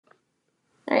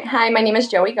right. Hi, my name is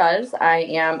Joey Guz. I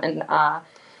am a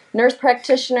nurse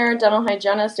practitioner, dental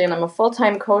hygienist, and I'm a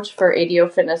full-time coach for ADO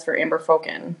Fitness for Amber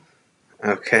Foken.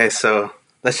 Okay, so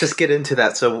let's just get into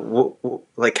that. So,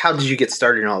 how did you get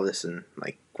started in all this, and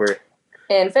where?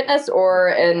 In fitness or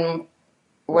in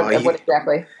what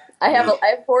exactly? I have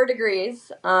 4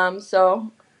 degrees.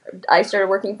 So I started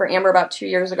working for Amber about 2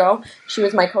 years ago. She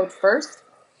was my coach first,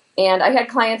 and I had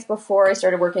clients before I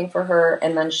started working for her,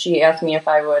 and then she asked me if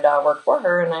I would work for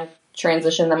her, and I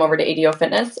transitioned them over to ADO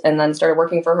Fitness, and then started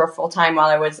working for her full time while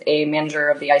I was a manager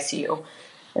of the ICU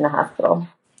in the hospital.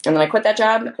 And then I quit that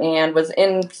job and was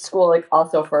in school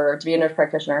also to be a nurse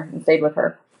practitioner and stayed with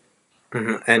her.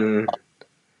 Mm-hmm. And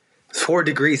 4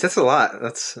 degrees, that's a lot.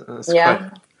 That's yeah.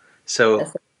 Quite, so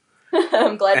yes.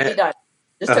 I'm glad to be done.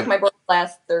 Just took my board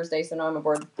last Thursday, so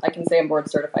now I can say I'm board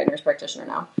certified nurse practitioner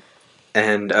now.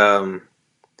 And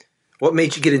what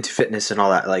made you get into fitness and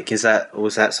all that?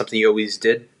 Was that something you always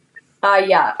did?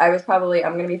 Yeah, I'm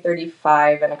going to be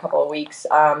 35 in a couple of weeks.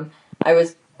 I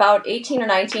was about 18 or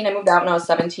 19. I moved out when I was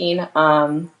 17.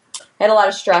 I had a lot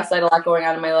of stress. I had a lot going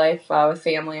on in my life with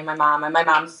family and my mom. And my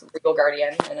mom's legal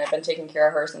guardian, and I've been taking care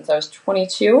of her since I was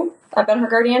 22. I've been her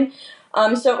guardian.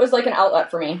 So it was like an outlet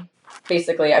for me,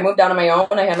 basically. I moved out on my own.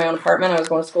 I had my own apartment. I was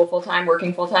going to school full-time,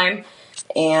 working full-time.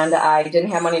 And I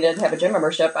didn't have money to have a gym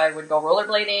membership. I would go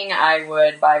rollerblading. I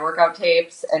would buy workout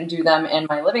tapes and do them in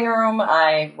my living room.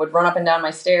 I would run up and down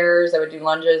my stairs. I would do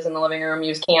lunges in the living room,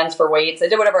 use cans for weights. I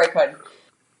did whatever I could.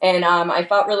 And I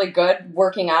felt really good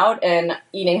working out and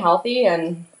eating healthy.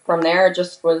 And from there, it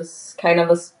just was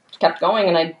kept going.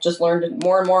 And I just learned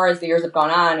more and more as the years have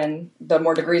gone on. And the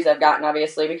more degrees I've gotten,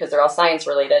 obviously, because they're all science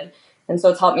related. And so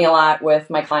it's helped me a lot with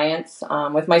my clients,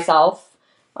 with myself.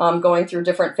 Going through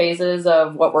different phases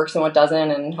of what works and what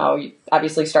doesn't, and how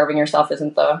obviously starving yourself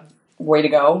isn't the way to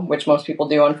go, which most people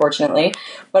do, unfortunately.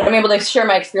 But I'm able to share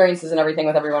my experiences and everything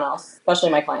with everyone else,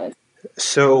 especially my clients.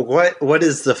 So what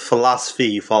is the philosophy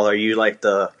you follow? Are you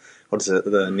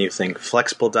the new thing,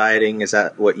 flexible dieting? Is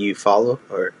that what you follow?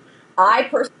 Or I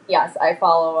personally, yes, I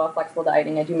follow flexible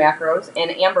dieting. I do macros,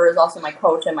 and Amber is also my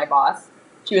coach and my boss.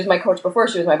 She was my coach before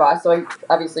she was my boss, so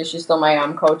obviously she's still my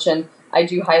coach, and I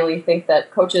do highly think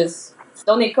that coaches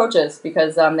still need coaches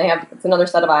because it's another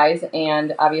set of eyes,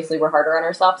 and obviously we're harder on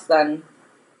ourselves than,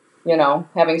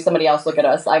 having somebody else look at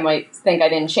us. I might think I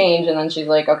didn't change, and then she's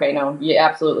like, okay, no, you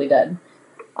absolutely did.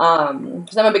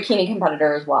 Because I'm a bikini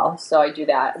competitor as well, so I do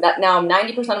that. Now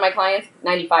 90% of my clients,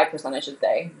 95% I should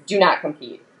say, do not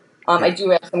compete. I do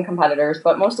have some competitors,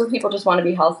 but most of the people just want to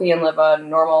be healthy and live a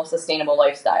normal, sustainable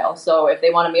lifestyle. So if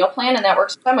they want a meal plan and that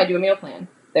works for them, I do a meal plan.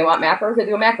 If they want macros, I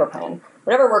do a macro plan.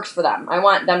 Whatever works for them. I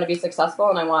want them to be successful,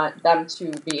 and I want them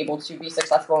to be able to be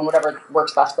successful in whatever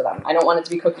works best for them. I don't want it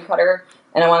to be cookie cutter,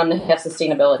 and I want them to have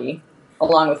sustainability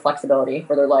along with flexibility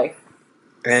for their life.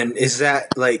 And is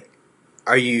that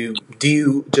do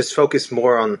you just focus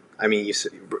more on,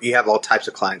 you have all types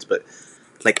of clients, but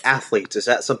athletes, is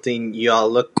that something you all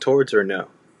look towards or no?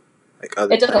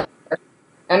 It doesn't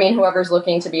matter. Whoever's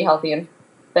looking to be healthy and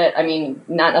fit,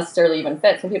 not necessarily even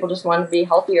fit. Some people just want to be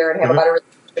healthier and have a better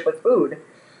relationship with food.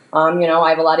 I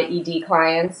have a lot of ED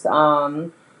clients. I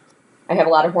have a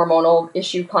lot of hormonal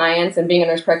issue clients, and being a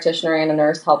nurse practitioner and a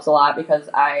nurse helps a lot because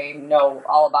I know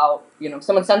all about, if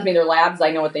someone sends me their labs, I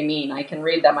know what they mean. I can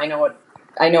read them. I know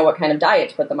what kind of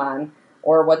diet to put them on,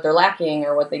 or what they're lacking,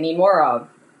 or what they need more of.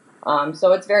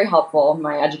 So it's very helpful,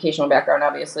 my educational background,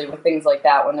 obviously, with things like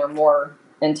that when they're more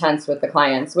intense with the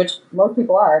clients, which most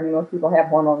people are. Most people have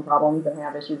hormone problems and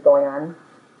have issues going on.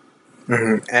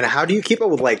 Mm-hmm. And how do you keep up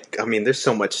with, there's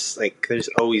so much, there's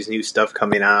always new stuff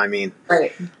coming out.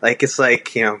 Right. It's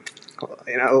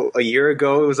a year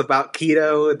ago it was about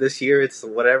keto. This year it's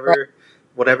whatever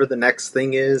the next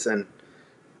thing is. And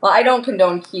well, I don't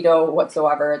condone keto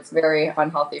whatsoever. It's very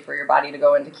unhealthy for your body to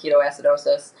go into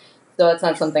ketoacidosis. So it's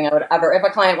not something I would ever, if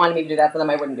a client wanted me to do that for them,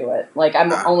 I wouldn't do it.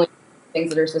 I'm only things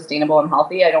that are sustainable and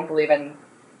healthy. I don't believe in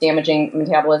damaging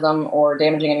metabolism or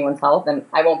damaging anyone's health, and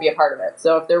I won't be a part of it.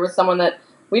 So if there was someone that,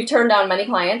 we've turned down many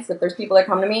clients, if there's people that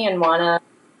come to me and want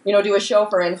to, do a show,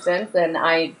 for instance, and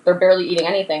they're barely eating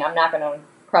anything, I'm not going to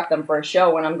prep them for a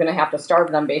show when I'm going to have to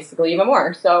starve them basically even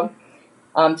more. So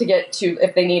to get to,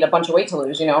 if they need a bunch of weight to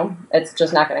lose, it's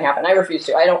just not going to happen. I refuse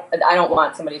to. I don't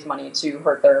want somebody's money to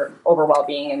hurt their overall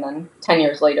well-being, and then 10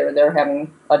 years later they're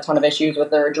having a ton of issues with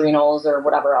their adrenals or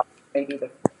whatever else may be the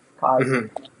cause.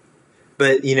 Mm-hmm.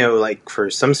 But for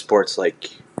some sports,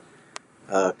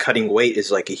 cutting weight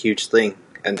is a huge thing,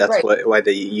 and that's right. why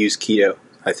they use keto.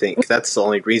 I think that's the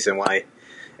only reason why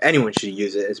anyone should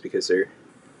use it, is because they're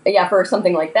yeah, for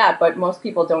something like that. But most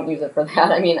people don't use it for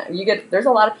that. I mean, there's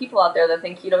a lot of people out there that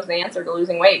think keto's the answer to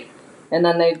losing weight, and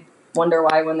then they wonder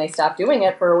why when they stop doing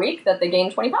it for a week that they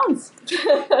gain 20 pounds,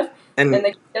 and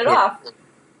they get it off,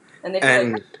 and they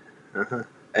feel like.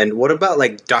 And what about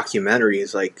like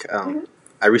documentaries? Like,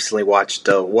 I recently watched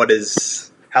 "What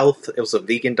Is Health?" It was a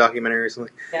vegan documentary or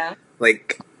something. Yeah.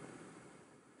 Like,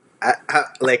 I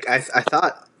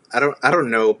thought I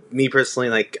don't know, me personally,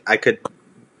 like I could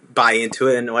buy into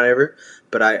it and whatever,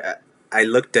 but I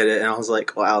looked at it and I was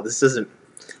like, wow, this isn't.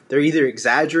 They're either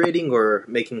exaggerating or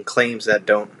making claims that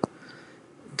don't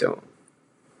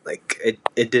like it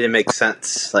didn't make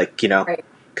sense. Like,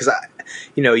 because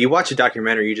you watch a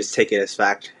documentary, you just take it as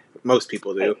fact. Most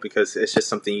people do, because it's just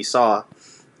something you saw,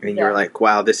 and you're like,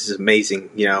 wow, this is amazing.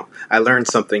 I learned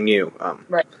something new.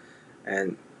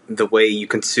 And the way you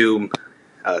consume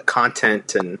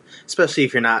content, and especially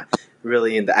if you're not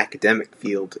really in the academic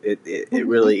field, it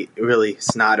really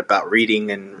is not about reading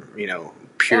and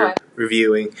pure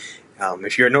reviewing.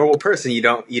 If you're a normal person, you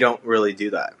don't really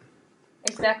do that.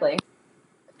 Exactly.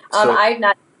 I've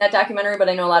not seen that documentary, but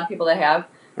I know a lot of people that have.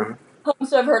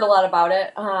 So I've heard a lot about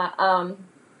it.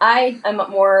 I am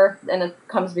more, and it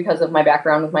comes because of my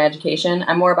background with my education,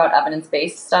 I'm more about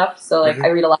evidence-based stuff. So I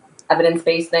read a lot of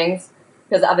evidence-based things,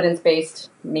 because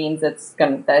evidence-based means that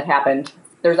it happened.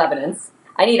 There's evidence.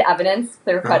 I need evidence,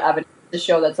 clear-cut evidence to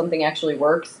show that something actually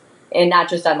works, and not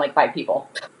just on 5 people.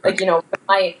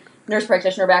 My nurse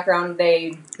practitioner background,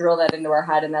 they drill that into our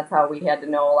head, and that's how we had to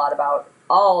know a lot about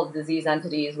all disease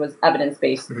entities was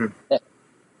evidence-based.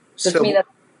 So to me, that's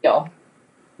a deal.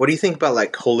 What do you think about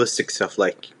holistic stuff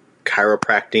like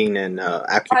chiropractic and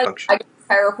acupuncture? I go to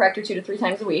chiropractor 2 to 3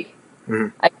 times a week.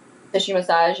 I do tissue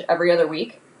massage every other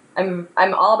week. I'm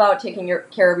all about taking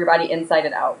care of your body inside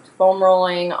and out. Foam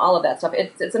rolling, all of that stuff.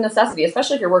 It's a necessity,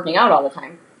 especially if you're working out all the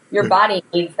time. Your body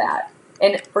needs that.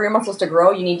 And for your muscles to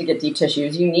grow, you need to get deep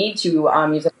tissues. You need to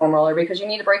use a foam roller because you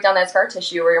need to break down that scar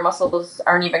tissue or your muscles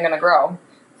aren't even going to grow.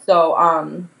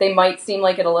 So they might seem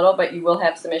like it a little, but you will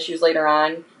have some issues later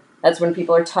on. That's when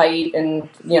people are tight and,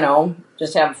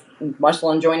 just have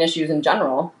muscle and joint issues in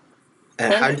general.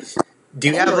 And how do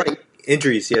you have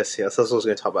injuries? Yes, that's what I was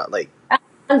going to talk about.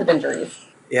 Tons of injuries.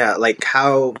 Yeah,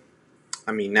 how,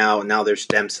 now there's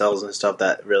stem cells and stuff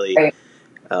that really,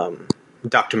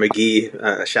 Dr.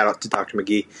 McGee, shout out to Dr.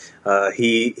 McGee.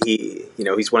 He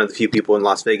he's one of the few people in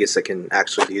Las Vegas that can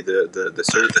actually do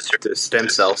the stem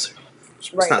cells.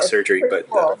 It's not surgery, but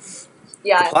cool.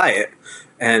 apply it.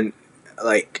 And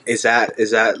is that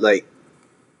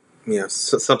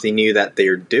something new that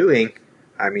they're doing?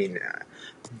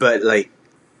 But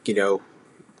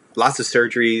lots of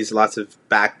surgeries, lots of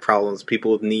back problems,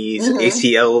 people with knees,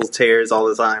 ACL tears all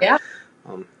the time. Yeah.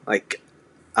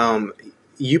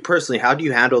 You personally, how do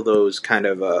you handle those kind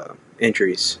of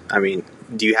injuries?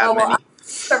 Do you have many? I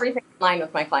keep everything in line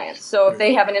with my clients. So if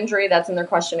they have an injury, that's in their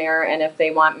questionnaire, and if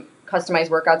they want customized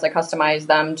workouts, I customize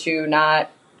them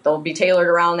they'll be tailored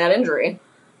around that injury.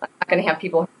 I'm not going to have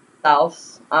people hurt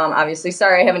themselves. Obviously,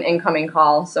 sorry, I have an incoming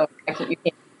call, so you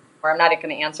can't, or I'm not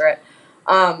going to answer it.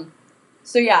 I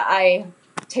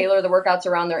tailor the workouts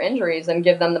around their injuries and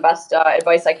give them the best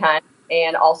advice I can,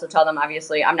 and also tell them,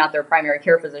 obviously, I'm not their primary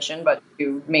care physician, but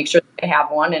to make sure that they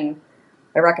have one. And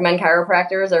I recommend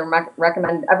chiropractors. I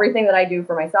recommend everything that I do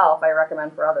for myself, I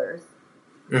recommend for others.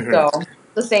 So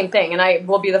the same thing. And I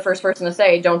will be the first person to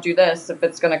say, don't do this if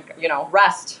it's going to,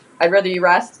 rest. I'd rather you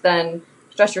rest than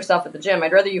stress yourself at the gym.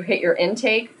 I'd rather you hit your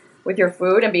intake with your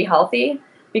food and be healthy,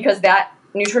 because that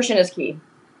nutrition is key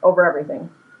over everything.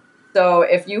 So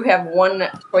if you have one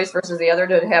choice versus the other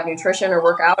to have nutrition or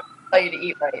work out, I'll tell you to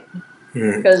eat right.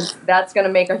 Because that's going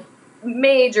to make a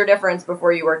major difference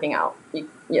before you working out.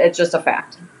 It's just a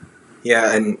fact.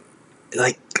 Yeah, and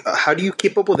how do you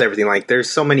keep up with everything? There's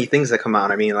so many things that come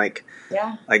out.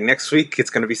 Next week it's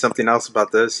going to be something else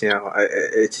about this.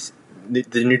 It's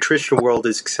the nutrition world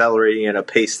is accelerating at a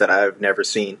pace that I've never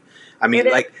seen.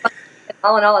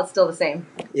 All in all, it's still the same.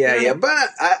 Yeah,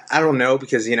 but I don't know,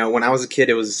 because when I was a kid,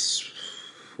 it was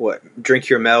drink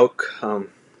your milk.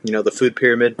 The food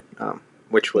pyramid,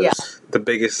 which was the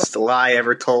biggest lie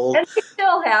ever told. And they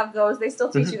still have those. They still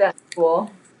teach you that in school.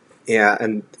 Yeah,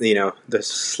 and the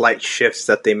slight shifts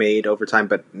that they made over time,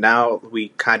 but now we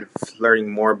kind of learning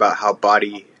more about how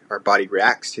our body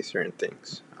reacts to certain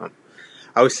things. I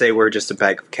always say we're just a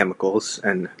bag of chemicals,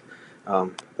 and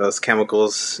those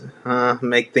chemicals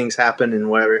make things happen and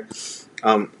whatever.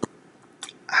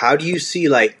 How do you see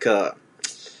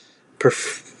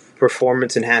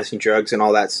performance enhancing drugs and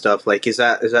all that stuff? Is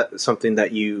that something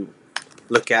that you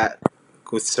look at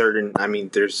with certain?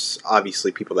 There's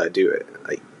obviously people that do it.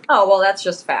 Oh, well, that's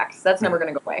just facts. That's never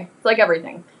going to go away. It's like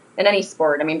everything in any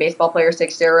sport. I mean, baseball players take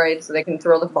steroids so they can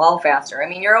throw the ball faster. I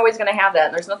mean, you're always going to have that,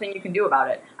 and there's nothing you can do about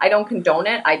it. I don't condone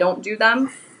it. I don't do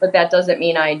them, but that doesn't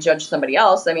mean I judge somebody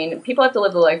else. I mean, people have to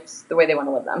live their lives the way they want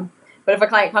to live them. But if a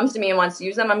client comes to me and wants to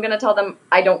use them, I'm going to tell them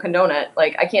I don't condone it.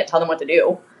 Like, I can't tell them what to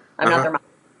do. I'm not their mom.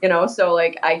 You know, so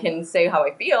like I can say how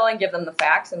I feel and give them the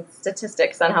facts and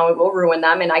statistics on how it will ruin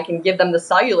them, and I can give them the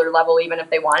cellular level even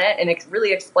if they want it, and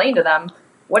really explain to them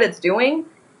what it's doing,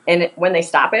 and when they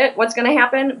stop it, what's going to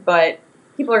happen. But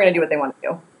people are going to do what they want to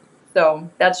do.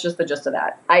 So that's just the gist of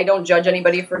that. I don't judge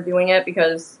anybody for doing it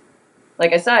because,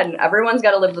 like I said, everyone's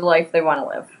got to live the life they want to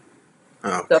live.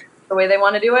 Oh. So the way they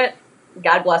want to do it,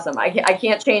 God bless them. I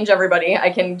can't change everybody. I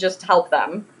can just help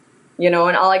them. You know,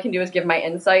 and all I can do is give my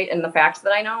insight and the facts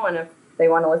that I know. And if they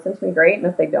want to listen to me, great. And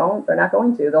if they don't, they're not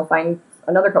going to. They'll find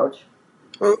another coach.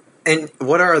 Well, and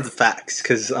what are the facts?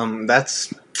 Because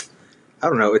that's, I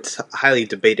don't know, it's highly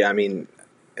debated. I mean,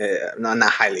 not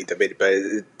highly debated,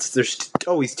 but there's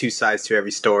always two sides to every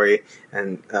story.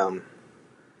 And,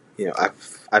 you know,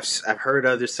 I've heard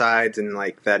other sides, and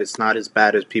like that it's not as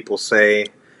bad as people say.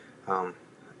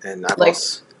 And I've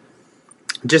also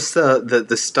just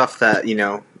the stuff that, you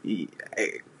know,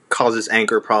 it causes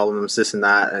anger problems, this and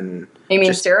that, and you mean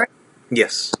steroids?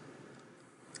 Yes.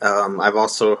 I've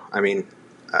also, I mean,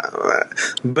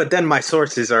 but then my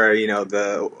sources are, you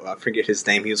know, I forget his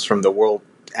name. He was from the World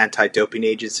Anti-Doping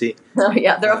Agency. Oh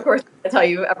yeah, they're of course going to tell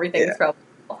you everything's probably.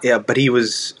 Yeah, but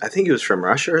I think he was from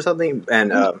Russia or something,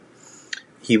 and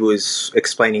he was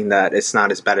explaining that it's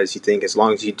not as bad as you think as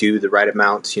long as you do the right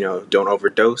amounts. You know, don't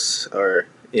overdose or.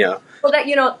 You know. Well, that,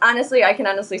 you know, honestly, I can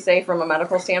honestly say from a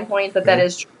medical standpoint that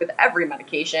is true with every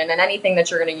medication and anything that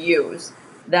you're going to use,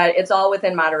 that it's all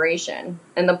within moderation.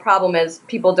 And the problem is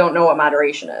people don't know what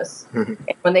moderation is.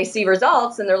 When they see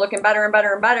results and they're looking better and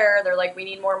better and better, they're like, we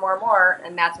need more and more and more.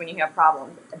 And that's when you have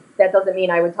problems. That doesn't mean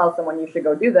I would tell someone you should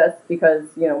go do this because,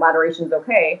 you know, moderation's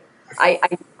okay.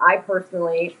 I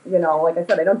personally, you know, like I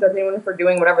said, I don't judge anyone for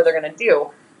doing whatever they're going to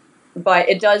do. But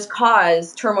it does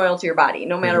cause turmoil to your body,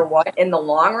 no matter what. In the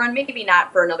long run, maybe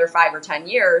not for another 5 or 10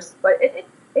 years, but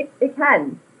it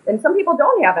can. And some people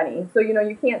don't have any. So, you know,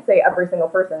 you can't say every single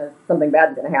person is something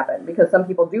bad is going to happen because some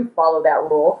people do follow that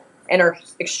rule and are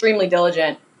extremely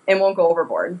diligent and won't go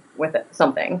overboard with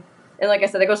something. And like I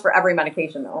said, that goes for every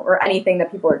medication, though, or anything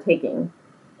that people are taking.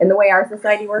 And the way our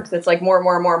society works, it's like more and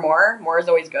more and more and more. More is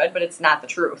always good, but it's not the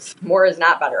truth. More is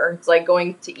not better. It's like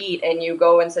going to eat and you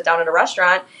go and sit down at a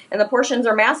restaurant and the portions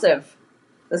are massive.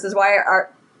 This is why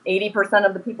 80%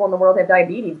 of the people in the world have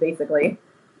diabetes, basically.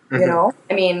 You know,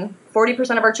 I mean,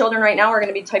 40% of our children right now are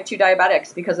going to be type 2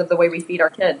 diabetics because of the way we feed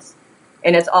our kids.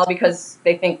 And it's all because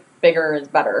they think bigger is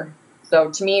better.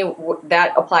 So to me,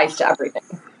 that applies to everything.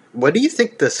 What do you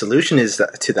think the solution is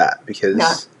to that?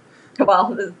 Because...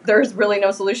 Well, there's really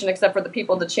no solution except for the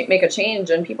people to make a change,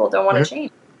 and people don't want to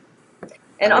change.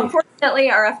 And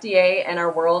unfortunately, our FDA and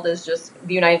our world is just,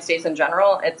 the United States in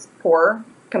general, it's poor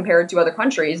compared to other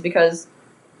countries because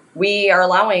we are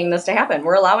allowing this to happen.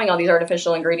 We're allowing all these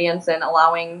artificial ingredients and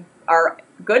allowing our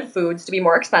good foods to be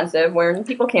more expensive when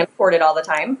people can't afford it all the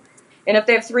time. And if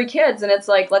they have 3 kids and it's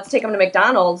like, let's take them to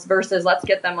McDonald's versus let's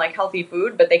get them like healthy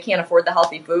food, but they can't afford the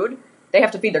healthy food, they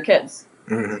have to feed their kids.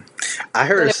 I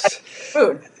heard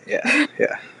food. Yeah.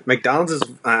 McDonald's is,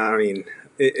 I mean,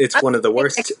 it's one of the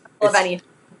worst. Of anything.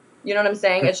 You know what I'm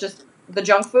saying? It's just the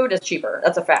junk food is cheaper.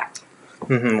 That's a fact.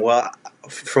 Well,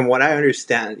 from what I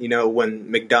understand, you know,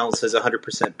 when McDonald's says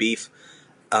 100% beef,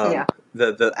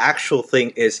 the actual thing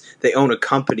is they own a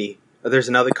company. There's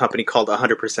another company called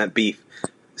 100% beef.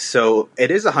 So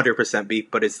it is 100% beef,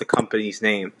 but it's the company's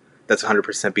name that's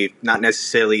 100% beef, not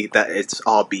necessarily that it's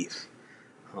all beef.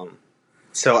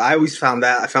 So I always found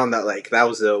that like that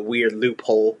was a weird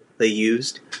loophole they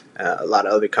used. A lot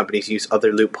of other companies use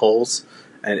other loopholes,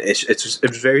 and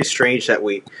it's very strange that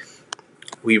we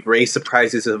raise the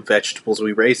prices of vegetables,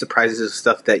 we raise the prices of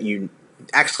stuff that you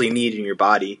actually need in your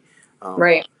body,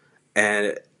 right?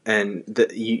 And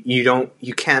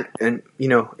you can't, and you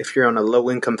know, if you're on a low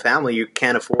income family, you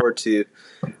can't afford to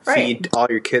feed all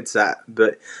your kids that.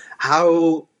 But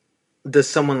how does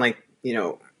someone like, you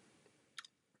know?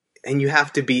 And you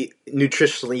have to be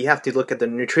nutritionally, you have to look at the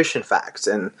nutrition facts.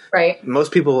 And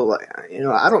most people, you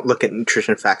know, I don't look at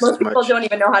nutrition facts most as much. Most people don't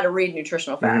even know how to read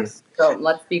nutritional facts. So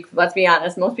let's be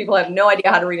honest. Most people have no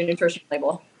idea how to read a nutrition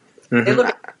label. They look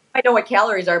at, I know what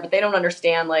calories are, but they don't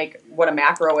understand like what a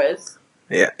macro is.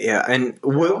 Yeah. And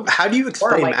how do you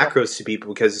explain macros to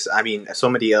people? Because I mean,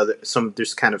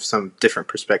 there's kind of some different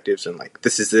perspectives, and like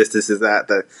this is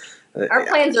that. Our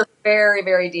plans are very,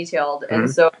 very detailed, and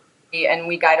so. And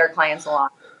we guide our clients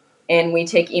along. and we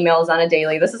take emails on a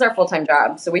daily. This is our full-time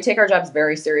job. So we take our jobs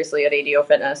very seriously at ADO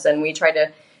Fitness, and we try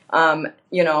to,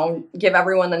 give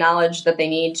everyone the knowledge that they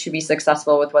need to be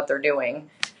successful with what they're doing.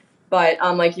 But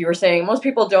like you were saying, most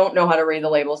people don't know how to read the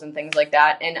labels and things like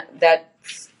that. And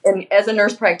as a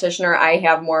nurse practitioner, I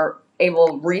have more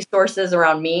able resources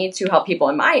around me to help people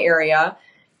in my area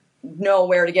know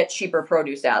where to get cheaper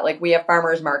produce at. Like we have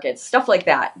farmers markets, stuff like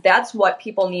that. That's what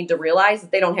people need to realize,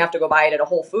 that they don't have to go buy it at a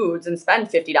Whole Foods and spend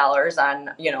 $50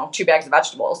 on, 2 bags of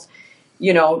vegetables.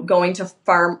 Going to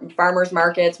farmers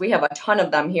markets, we have a ton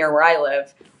of them here where I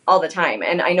live all the time.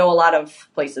 And I know a lot of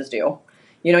places do.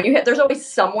 There's always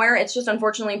somewhere. It's just,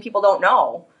 unfortunately, people don't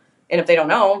know. And if they don't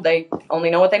know, they only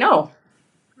know what they know.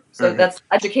 So that's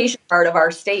the education part of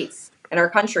our states and our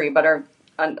country. But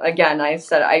again, I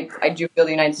said I do feel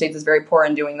the United States is very poor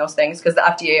in doing those things, because the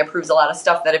FDA approves a lot of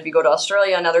stuff that if you go to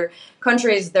Australia and other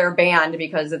countries, they're banned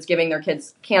because it's giving their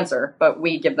kids cancer. But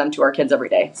we give them to our kids every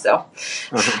day. So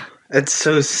it's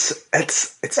so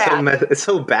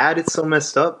bad. It's so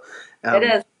messed up. It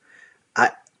is.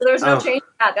 There's no change in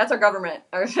that. That's our government.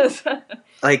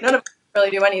 Like, none of us really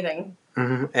do anything.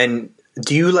 Mm-hmm. And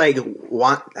do you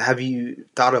have you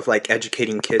thought of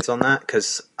educating kids on that?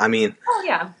 Because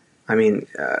yeah. I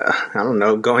don't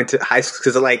know, going to high school,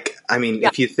 because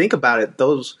if you think about it,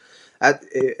 those,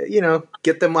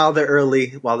 get them while they're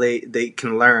early, while they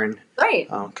can learn. Right.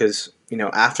 Because,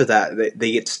 after that,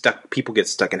 they get stuck, people get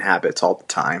stuck in habits all the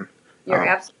time. You're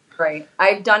absolutely right.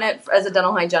 I've done it as a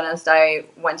dental hygienist. I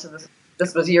went to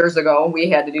this was years ago.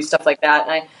 We had to do stuff like that.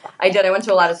 And I went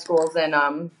to a lot of schools and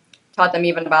taught them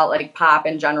even about pop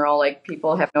in general.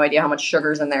 People have no idea how much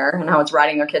sugar's in there and how it's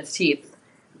rotting their kids' teeth.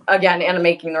 Again, and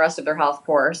making the rest of their health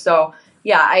poor. So,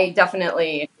 yeah, I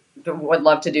definitely would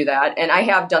love to do that. And I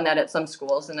have done that at some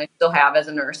schools, and I still have as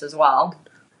a nurse as well.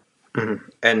 Mm-hmm.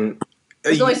 And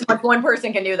there's only so much one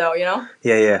person can do, though,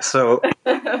 Yeah. So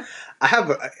I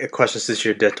have a question since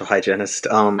you're a dental hygienist.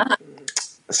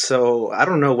 So I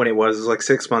don't know when it was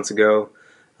 6 months ago.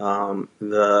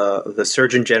 The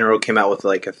Surgeon General came out with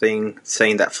a thing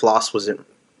saying that floss wasn't,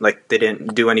 they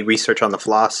didn't do any research on the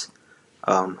floss.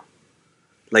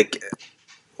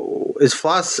 Is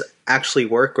floss actually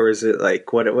work, or is it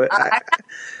what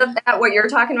what you're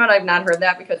talking about? I've not heard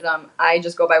that, because I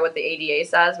just go by what the ADA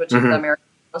says, which is the American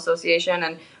Association,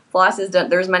 and floss is done.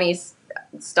 There's many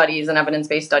studies and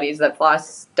evidence-based studies that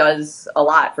floss does a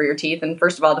lot for your teeth. And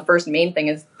first of all, the first main thing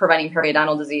is preventing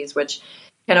periodontal disease, which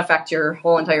can affect your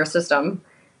whole entire system,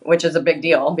 which is a big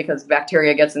deal because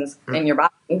bacteria gets in your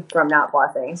body from not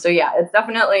flossing. So yeah, it's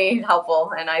definitely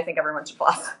helpful, and I think everyone should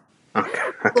floss. Okay.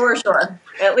 For sure.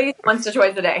 At least once to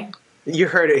twice a day. You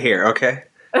heard it here, okay?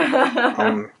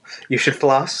 You should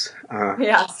floss.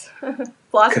 Yes.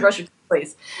 Floss and brush your teeth,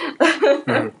 please.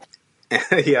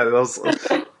 Yeah,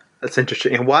 that's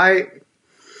interesting. And why,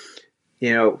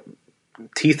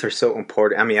 teeth are so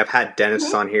important. I've had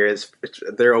dentists on here.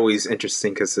 They're always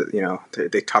interesting because,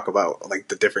 they talk about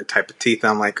the different type of teeth.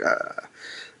 I'm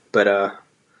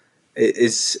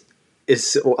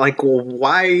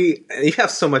why you have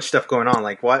so much stuff going on?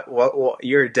 What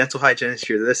you're a dental hygienist,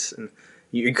 you're this, and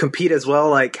you compete as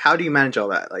well. How do you manage all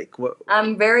that? What?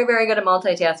 I'm very, very good at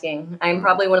multitasking. I'm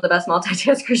probably one of the best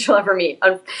multitaskers you'll ever meet.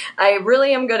 I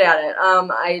really am good at it.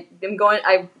 I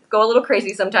go a little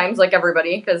crazy sometimes, like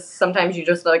everybody, because sometimes you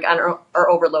just are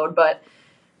overload. But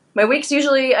my weeks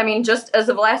usually, just as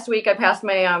of last week, I passed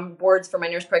my boards for my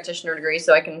nurse practitioner degree,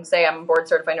 so I can say I'm a board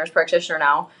certified nurse practitioner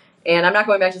now. And I'm not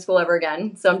going back to school ever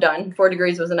again, so I'm done. 4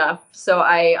 degrees was enough. So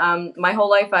my whole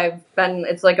life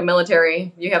it's like a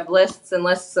military. You have lists and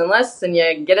lists and lists, and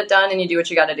you get it done, and you do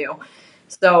what you got to do.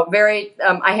 So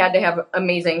I had to have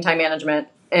amazing time management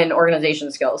and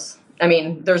organization skills.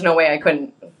 There's no way I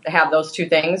couldn't have those two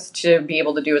things to be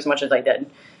able to do as much as I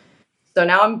did. So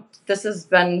now this has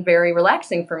been very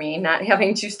relaxing for me, not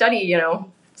having to study,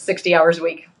 60 hours a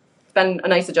week. It's been a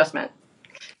nice adjustment.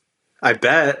 I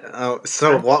bet.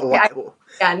 What?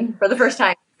 Again, for the first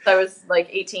time, I was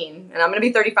 18, and I'm going to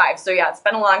be 35. So yeah, it's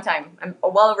been a long time. I'm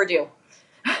well overdue.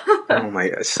 Oh my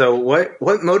God! So what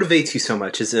motivates you so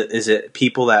much? Is it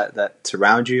people that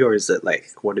surround you, or is it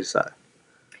what is that?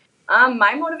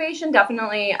 My motivation,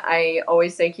 definitely. I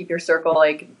always say keep your circle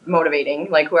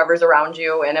motivating, whoever's around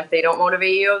you, and if they don't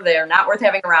motivate you, they're not worth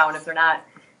having around. If they're not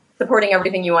supporting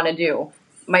everything you want to do,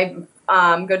 my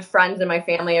good friends and my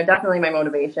family are definitely my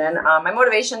motivation. My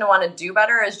motivation to want to do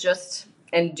better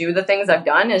and do the things I've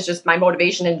done is just my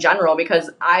motivation in general, because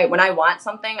when I want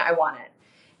something, I want it.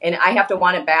 And I have to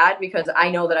want it bad because I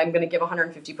know that I'm going to give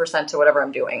 150% to whatever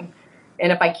I'm doing.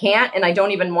 And if I can't, and I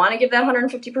don't even want to give that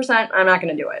 150%, I'm not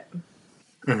going to do it.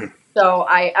 Mm-hmm. So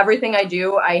everything I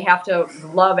do, I have to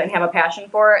love and have a passion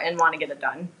for and want to get it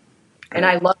done. And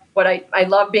I love I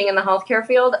love being in the healthcare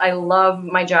field. I love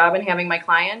my job and having my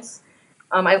clients.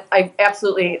 I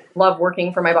absolutely love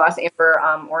working for my boss, Amber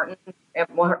Orton,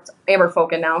 Amber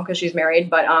Foken now because she's married,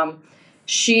 but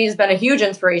she's been a huge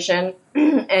inspiration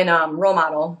and role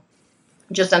model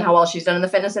just on how well she's done in the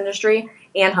fitness industry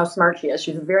and how smart she is.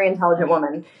 She's a very intelligent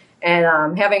woman.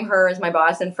 And having her as my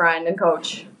boss and friend and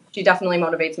coach, she definitely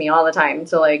motivates me all the time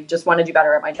to like just want to do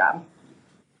better at my job.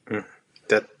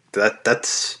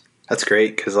 That's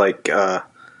great because like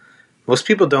most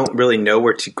people don't really know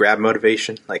where to grab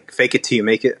motivation. Like fake it till you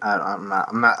make it. I'm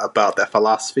not about that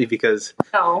philosophy because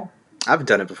I've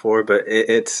done it before, but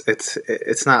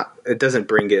it's not. It doesn't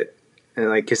bring it. And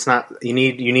like it's not. You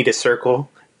need a circle.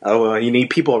 You need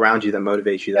people around you that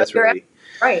motivate you. That's really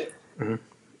right. Mm-hmm.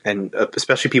 And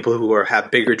especially people who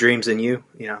have bigger dreams than you.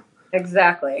 You know.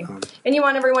 Exactly. And you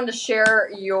want everyone to share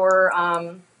your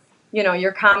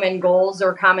your common goals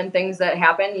or common things that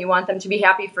happen. You want them to be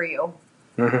happy for you.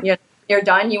 Mm-hmm. You're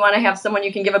done. You want to have someone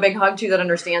you can give a big hug to that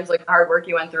understands like the hard work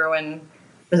you went through and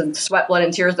the sweat, blood,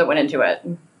 and tears that went into it,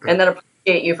 and that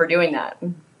appreciate you for doing that.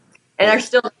 And are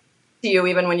still to you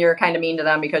even when you're kind of mean to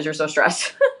them because you're so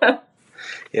stressed.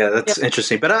 Yeah, that's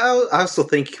interesting. But I also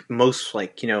think most,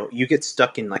 like, you get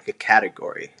stuck in, like, a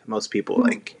category. Most people,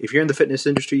 like, if you're in the fitness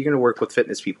industry, you're going to work with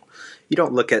fitness people. You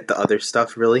don't look at the other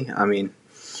stuff, really. I mean,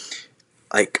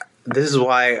 like, this is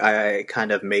why I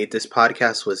kind of made this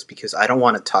podcast was because I don't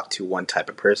want to talk to one type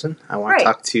of person. I want to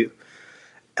talk to,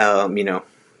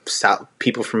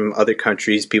 people from other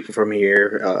countries, people from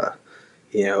here,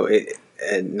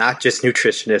 and not just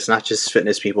nutritionists, not just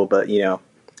fitness people, but,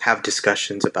 have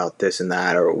discussions about this and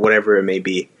that or whatever it may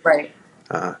be. Right.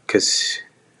 Because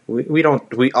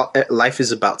life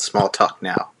is about small talk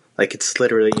now. Like it's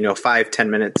literally, 5-10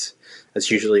 minutes.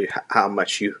 That's usually how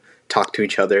much you talk to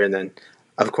each other. And then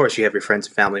of course you have your friends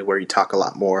and family where you talk a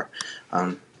lot more.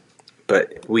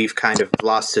 But we've kind of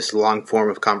lost this long form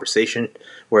of conversation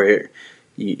where,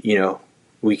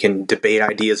 we can debate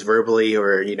ideas verbally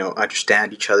or,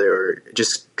 understand each other or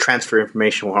just transfer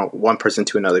information from one person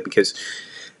to another because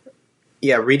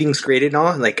yeah, reading's great and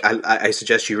all. Like, I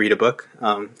suggest you read a book.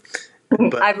 But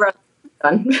I've read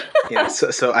done. Yeah,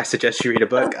 so I suggest you read a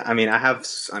book. I have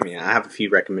a few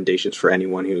recommendations for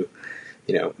anyone who,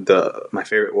 my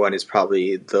favorite one is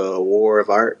probably The War of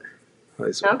Art.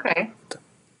 Okay.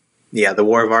 Yeah, The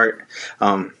War of Art.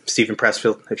 Stephen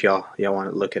Pressfield. If y'all want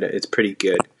to look at it, it's pretty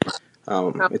good.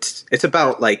 It's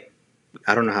about like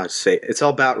I don't know how to say it. It's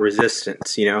all about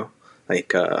resistance.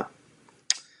 Like.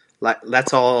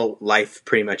 That's all life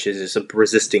pretty much is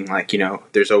resisting. Like,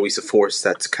 there's always a force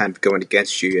that's kind of going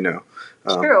against you,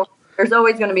 True. There's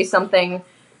always going to be something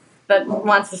that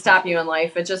wants to stop you in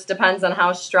life. It just depends on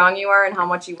how strong you are and how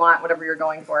much you want whatever you're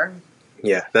going for.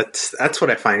 Yeah, that's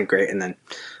what I find great. And then,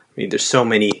 there's so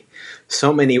many,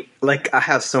 like I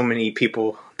have so many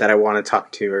people that I want to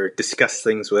talk to or discuss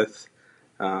things with.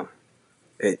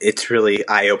 It's really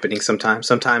eye-opening sometimes.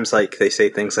 Sometimes, like, they say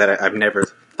things that I've never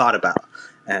thought about.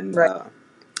 And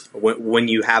when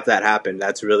you have that happen,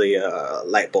 that's really a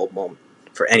light bulb moment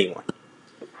for anyone.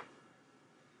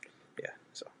 Yeah.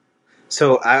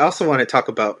 So I also want to talk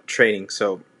about training.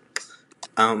 So,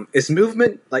 is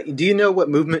movement like? Do you know what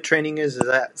movement training is? Is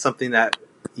that something that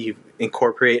you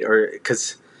incorporate, or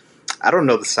because I don't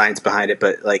know the science behind it,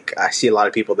 but like I see a lot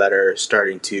of people that are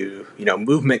starting to,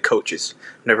 movement coaches.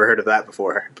 Never heard of that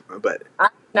before, but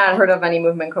I've not heard of any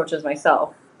movement coaches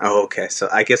myself. Oh, okay. So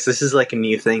I guess this is like a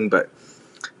new thing, but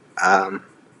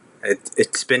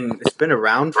it's been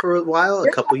around for a while,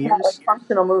 a couple years. Like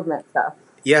functional movement stuff.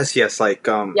 Yes, like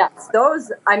yes,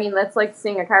 those. I mean, that's like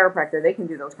seeing a chiropractor. They can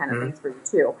do those kind of things for you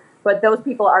too. But those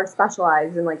people are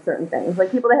specialized in like certain things.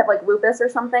 Like people that have like lupus or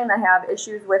something that have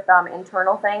issues with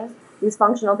internal things. These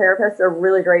functional therapists are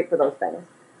really great for those things.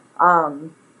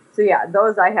 So yeah,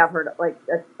 those I have heard, like,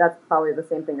 that's probably the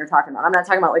same thing you're talking about. I'm not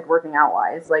talking about, like, working out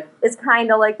wise. Like, it's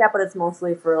kind of like that, but it's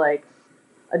mostly for, like,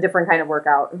 a different kind of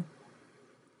workout.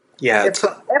 Yeah. If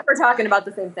we're talking about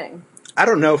the same thing. I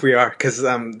don't know if we are, because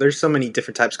there's so many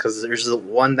different types, because there's the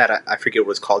one that I forget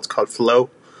what it's called. It's called Flow.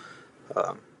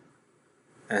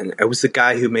 And it was the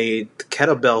guy who made the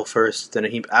kettlebell first,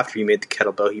 and after he made the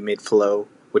kettlebell, he made Flow,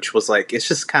 which was, like, it's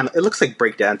just kind of, it looks like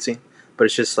breakdancing, but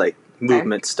it's just, like,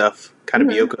 movement stuff, kind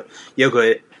of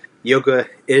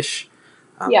yoga-ish.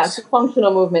 It's a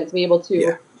functional movement to be able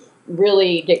to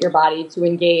really get your body to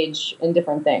engage in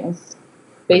different things.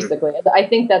 Basically, I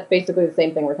think that's basically the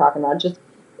same thing we're talking about. Just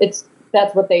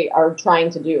that's what they are trying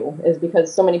to do is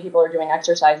because so many people are doing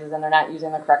exercises and they're not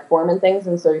using the correct form and things.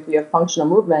 And so if you have functional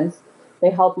movements, they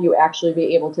help you actually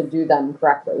be able to do them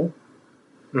correctly.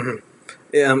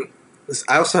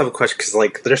 I also have a question because,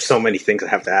 like, there's so many things I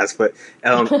have to ask. But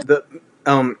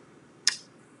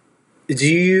do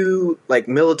you like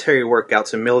military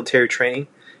workouts and military training?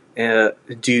 Have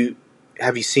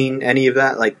you seen any of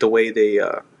that? Like the way they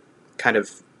kind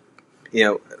of,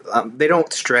 they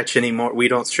don't stretch anymore. We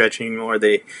don't stretch anymore.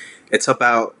 It's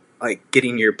about like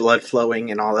getting your blood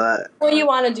flowing and all that. Well, you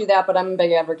want to do that, but I'm a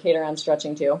big advocate on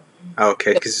stretching too.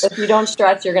 Okay, because if you don't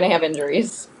stretch, you're going to have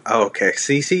injuries. Okay.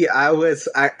 See, I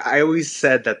always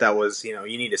said that was, you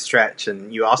need to stretch,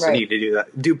 and you also need to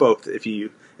do both if you.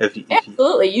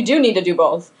 Absolutely, you do need to do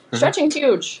both. Mm-hmm. Stretching's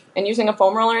huge, and using a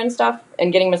foam roller and stuff,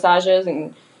 and getting massages,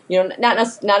 and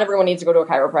not everyone needs to go to a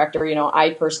chiropractor.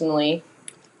 I personally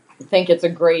think it's a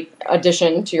great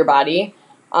addition to your body,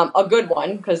 a good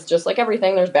one, because just like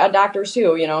everything, there's bad doctors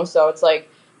too. So it's like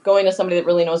going to somebody that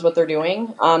really knows what they're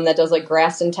doing, that does like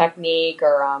Graston technique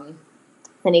or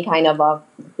any kind of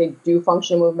they do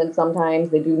functional movement sometimes.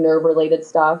 They do nerve related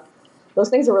stuff. Those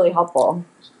things are really helpful.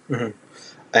 Mm-hmm.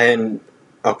 And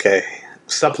okay,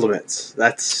 supplements.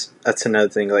 That's another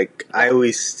thing. Like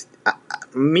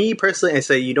me personally, I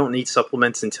say you don't need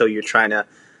supplements until you're trying to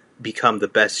become the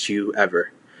best you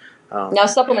ever. Now,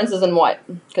 supplements is in what?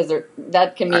 Because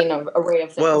that can mean an array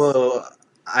of things. Well,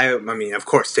 I mean, of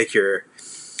course, take your.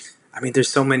 I mean, there's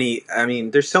so many.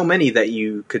 There's so many that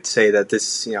you could say that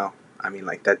this,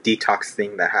 like that detox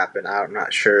thing that happened. I'm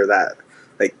not sure that,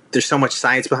 like, there's so much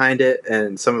science behind it,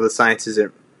 and some of the science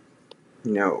isn't,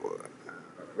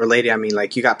 related. I mean,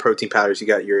 like, you got protein powders, you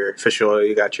got your fish oil,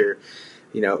 you got your,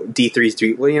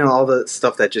 D3s, all the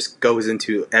stuff that just goes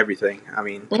into everything. I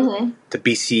mean, the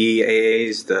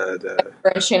BCAAs, the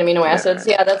branched chain amino acids.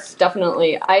 Yeah, that's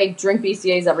definitely. I drink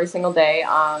BCAAs every single day.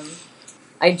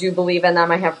 I do believe in them.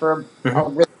 I have for a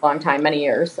really long time, many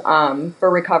years,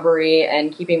 for recovery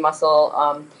and keeping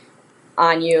muscle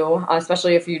on you,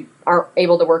 especially if you aren't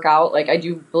able to work out. Like, I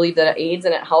do believe that it aids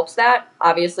and it helps that.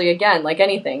 Obviously, again, like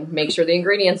anything, make sure the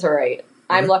ingredients are right.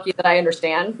 I'm lucky that I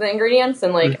understand the ingredients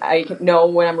and like I know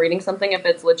when I'm reading something if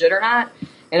it's legit or not,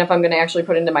 and if I'm going to actually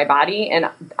put it into my body, and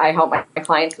I help my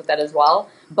clients with that as well.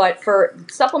 But for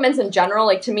supplements in general,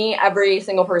 like, to me, every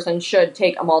single person should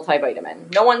take a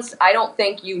multivitamin. I don't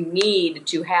think you need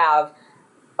to have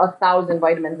 1,000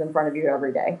 vitamins in front of you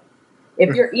every day.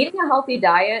 If you're eating a healthy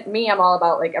diet, I'm all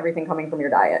about like everything coming from your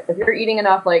diet. If you're eating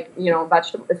enough, like,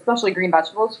 vegetables, especially green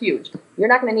vegetables, huge. You're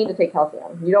not going to need to take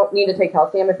calcium. You don't need to take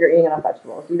calcium if you're eating enough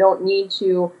vegetables. You don't need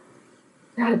to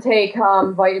take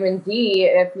vitamin D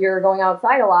if you're going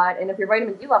outside a lot. And if your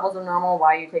vitamin D levels are normal,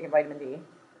 why are you taking vitamin D?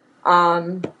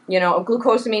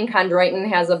 Glucosamine chondroitin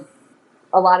has a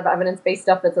lot of evidence-based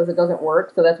stuff that says it doesn't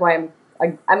work. So that's why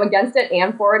I'm against it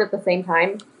and for it at the same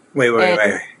time. Wait.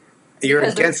 You're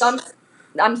against...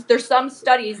 There's some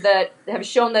studies that have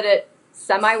shown that it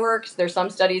semi-works. There's some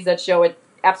studies that show it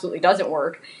absolutely doesn't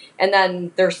work. And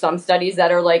then there's some studies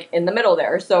that are like in the middle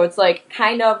there. So it's like,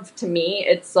 kind of, to me,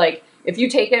 it's like, if you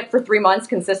take it for 3 months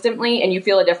consistently and you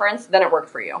feel a difference, then it worked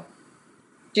for you.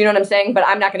 Do you know what I'm saying? But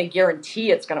I'm not going to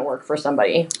guarantee it's going to work for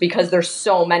somebody because there's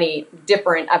so many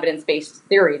different evidence-based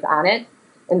theories on it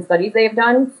and studies they've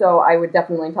done. So I would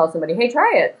definitely tell somebody, hey,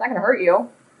 try it. It's not going to hurt you.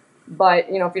 But,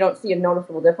 if you don't see a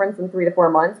noticeable difference in 3 to 4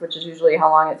 months, which is usually how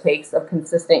long it takes of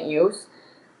consistent use,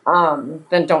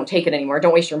 then don't take it anymore.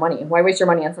 Don't waste your money. Why waste your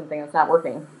money on something that's not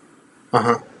working?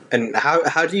 And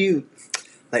how do you,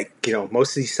 like,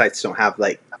 most of these sites don't have,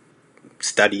 like,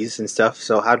 studies and stuff.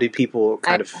 So how do people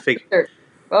kind of figure...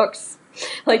 Books.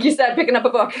 Like you said, picking up a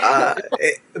book.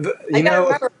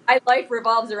 Remember, my life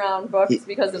revolves around books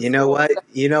because of what?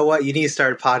 You know what? You need to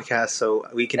start a podcast so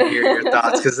we can hear your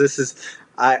thoughts, because this is...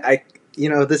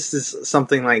 this is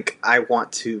something like I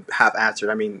want to have answered.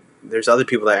 I mean, there's other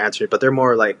people that answer it, but they're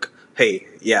more like, hey,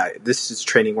 yeah, this is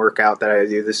training workout that I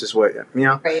do. This is what,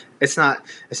 right. It's not,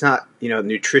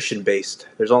 nutrition based.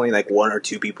 There's only like 1 or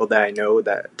 2 people that I know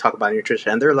that talk about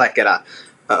nutrition, and they're like at a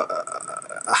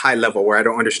high level where I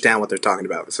don't understand what they're talking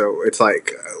about. So it's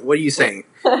like, what are you saying?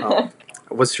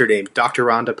 What's her name? Dr.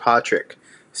 Rhonda Patrick.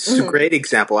 This is a great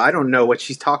example. I don't know what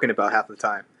she's talking about half the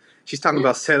time. She's talking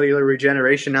about cellular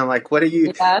regeneration. I'm like, what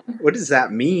does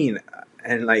that mean?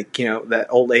 And like, that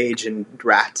old age and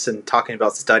rats and talking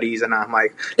about studies. And I'm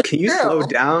like, can you slow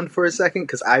down for a second?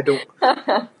 Because I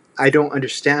don't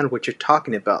understand what you're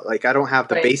talking about. Like, I don't have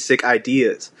the basic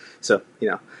ideas. So,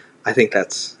 I think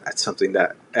that's something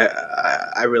that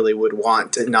I really would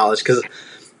want to acknowledge, because,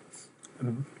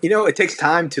 it takes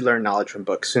time to learn knowledge from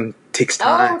books, and it takes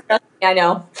time. Oh, I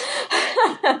know.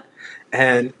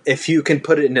 And if you can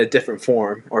put it in a different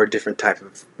form or a different type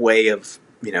of way of,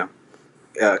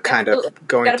 kind Absolutely. of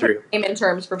going You got to through. put name in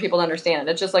terms for people to understand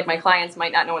it. It's just like my clients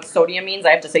might not know what sodium means.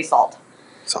 I have to say salt.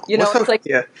 So, You know, it's like,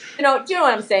 yeah. do you know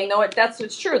what I'm saying? Though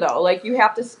it's true though. Like you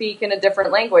have to speak in a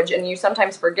different language, and you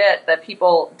sometimes forget that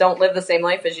people don't live the same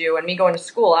life as you. And me going to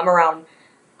school, I'm around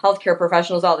healthcare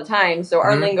professionals all the time, so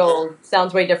our lingo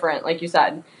sounds way different, like you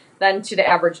said, than to the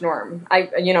average norm.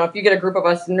 If you get a group of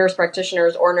us nurse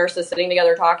practitioners or nurses sitting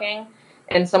together talking,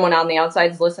 and someone on the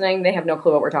outside is listening, they have no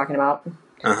clue what we're talking about.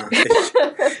 Uh-huh.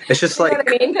 It's just you like, know what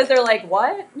I mean? Because they're like,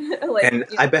 "What?" and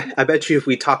I bet you if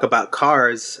we talk about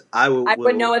cars, I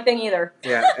wouldn't know a thing either.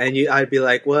 Yeah, and I'd be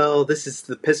like, well, this is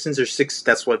the Pistons are 6.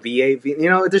 That's what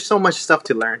V8. There's so much stuff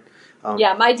to learn.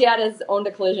 Yeah, my dad has owned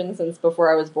a collision since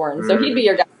before I was born, so he'd be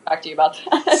your guy to talk to you about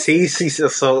that. See,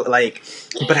 so like,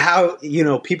 but how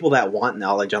people that want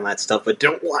knowledge on that stuff but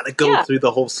don't want to go through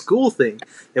the whole school thing,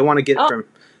 they want to get it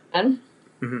from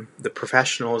the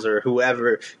professionals or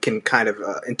whoever can kind of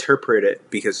interpret it,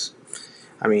 because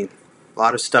a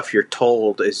lot of stuff you're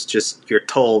told is just you're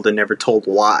told and never told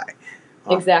why.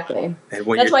 Exactly.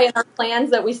 That's why in our plans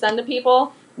that we send to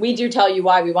people, we do tell you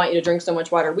why we want you to drink so much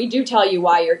water. We do tell you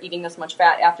why you're eating this much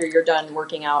fat after you're done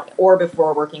working out or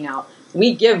before working out.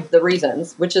 We give the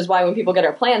reasons, which is why when people get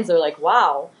our plans, they're like,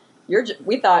 wow,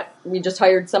 we thought we just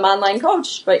hired some online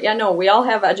coach. But yeah, no, we all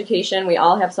have education. We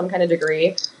all have some kind of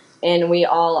degree. And we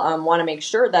all want to make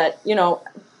sure that,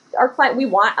 our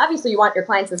client, obviously you want your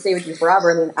clients to stay with you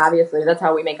forever. Obviously that's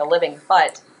how we make a living.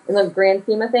 But in the grand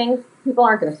scheme of things, people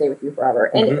aren't going to stay with you forever.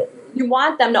 And you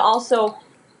want them to also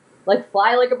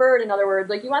fly like a bird. In other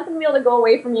words, you want them to be able to go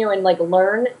away from you and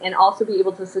learn, and also be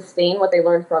able to sustain what they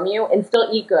learned from you, and still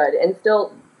eat good, and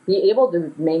still be able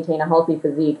to maintain a healthy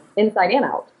physique inside and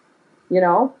out.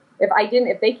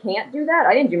 If they can't do that,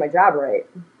 I didn't do my job right.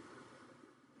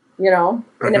 And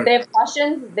if they have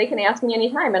questions, they can ask me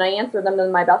anytime, and I answer them to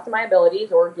my best of my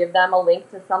abilities, or give them a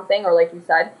link to something, or like you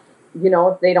said,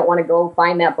 if they don't want to go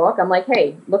find that book, I'm like,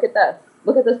 hey, look at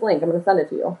this link, I'm going to send it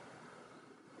to you.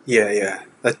 Yeah.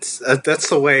 That's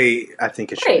the way I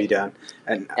think it should be done.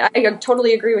 And I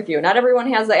totally agree with you. Not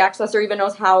everyone has the access or even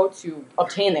knows how to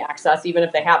obtain the access, even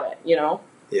if they have it,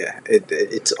 Yeah,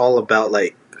 it's all about,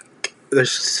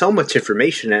 there's so much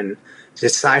information, and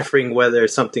deciphering whether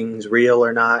something's real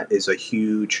or not is a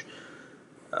huge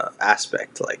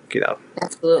aspect,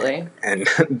 Absolutely. And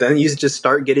then you just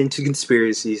start getting into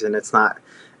conspiracies, and it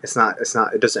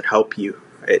doesn't help you,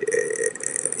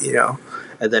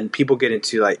 and then people get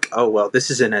into oh, well, this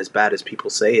isn't as bad as people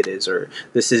say it is, or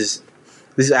this is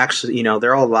actually,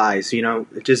 they're all lies,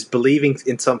 just believing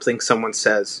in something someone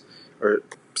says or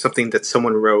something that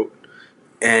someone wrote,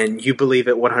 and you believe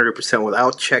it 100%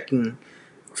 without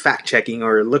fact checking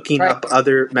or looking up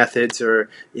other methods, or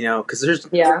because there's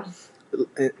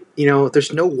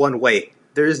there's no one way.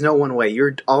 There is no one way.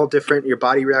 You're all different. Your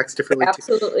body reacts differently.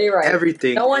 Absolutely right.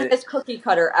 Everything. No one is cookie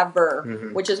cutter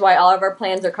ever, which is why all of our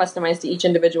plans are customized to each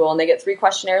individual, and they get 3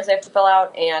 questionnaires they have to fill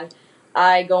out, and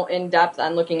I go in depth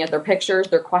on looking at their pictures,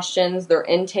 their questions, their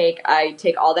intake. I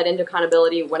take all that into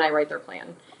accountability when I write their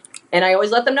plan. And I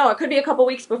always let them know it could be a couple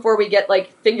weeks before we get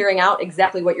figuring out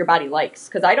exactly what your body likes.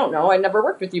 Because I don't know. I never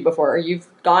worked with you before. You've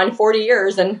gone 40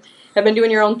 years and have been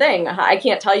doing your own thing. I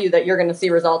can't tell you that you're going to see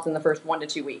results in the first 1 to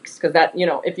 2 weeks. Because that,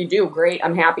 if you do, great,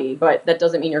 I'm happy. But that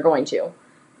doesn't mean you're going to.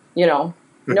 No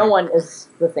one is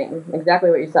the same. Exactly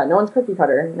what you said. No one's cookie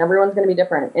cutter. And everyone's going to be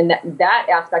different. And that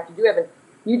aspect,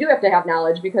 you do have to have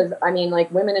knowledge. Because,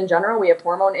 women in general, we have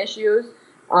hormone issues.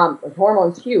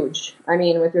 Hormones huge.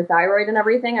 With your thyroid and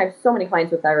everything, I have so many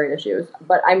clients with thyroid issues,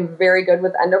 but I'm very good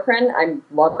with endocrine. I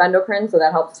love endocrine, so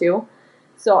that helps too.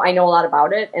 So I know a lot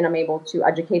about it, and I'm able to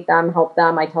educate them, help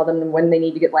them. I tell them when they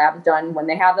need to get labs done, when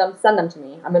they have them, send them to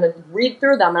me. I'm going to read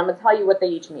through them, and I'm going to tell you what they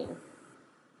each mean.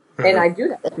 And I do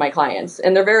that with my clients,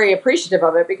 and they're very appreciative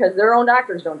of it because their own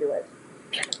doctors don't do it.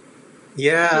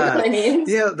 Yeah. You know what I mean?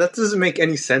 Yeah, that doesn't make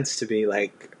any sense to me.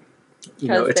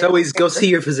 It's always go see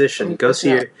your physician, go see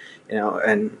your,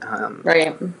 and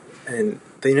right. And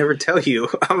they never tell you.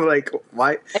 I'm like,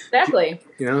 why? Exactly.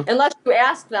 Unless you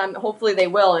ask them, hopefully they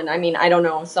will. And I don't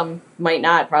know. Some might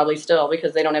not, probably still,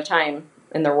 because they don't have time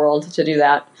in their world to do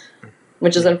that,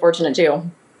 which is unfortunate too.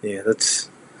 Yeah, that's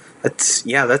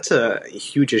a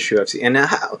huge issue I've seen. And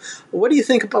what do you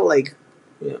think about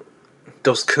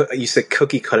those? You said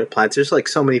cookie cutter plans. There's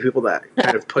so many people that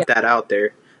kind of put that out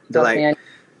there. They're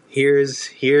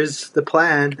here's the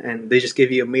plan, and they just give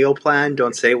you a meal plan.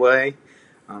 Don't say why.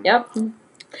 Yep.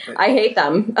 I hate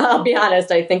them. I'll be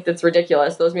honest. I think that's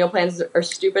ridiculous. Those meal plans are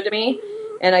stupid to me.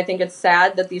 And I think it's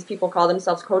sad that these people call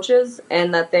themselves coaches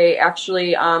and that they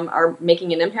actually are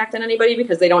making an impact on anybody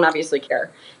because they don't obviously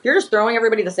care. If you're just throwing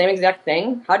everybody the same exact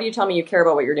thing, how do you tell me you care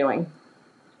about what you're doing?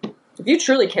 If you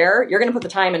truly care, you're going to put the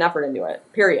time and effort into it,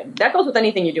 period. That goes with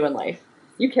anything you do in life.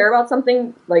 You care about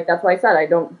something, like that's why I said I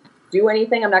don't do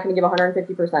anything I'm not going to give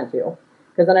 150% to,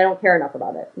 because then I don't care enough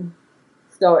about it.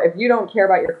 So if you don't care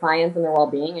about your clients and their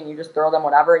well-being and you just throw them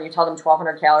whatever and you tell them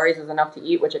 1,200 calories is enough to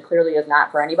eat, which it clearly is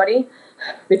not for anybody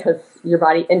because your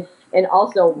body, and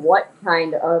also what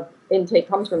kind of intake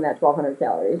comes from that 1,200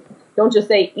 calories. Don't just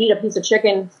say eat a piece of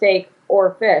chicken, steak,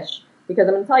 or fish, because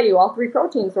I'm going to tell you all 3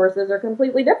 protein sources are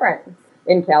completely different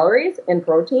in calories, in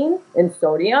protein, in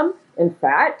sodium, in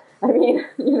fat. I mean,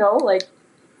 like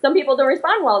some people don't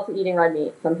respond well to eating red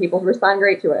meat. Some people respond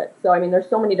great to it. So, I mean, there's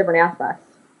so many different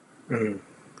aspects. Mm.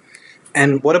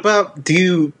 And what about,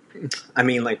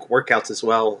 like workouts as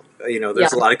well?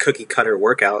 There's a lot of cookie cutter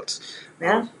workouts.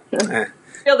 Yeah.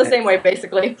 Feel the same way,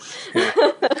 basically.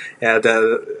 Yeah.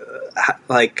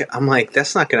 I'm like,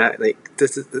 that's not going to,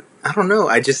 this is, I don't know.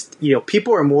 I just,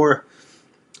 people are more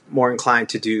inclined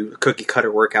to do cookie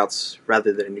cutter workouts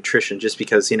rather than nutrition just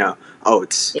because, people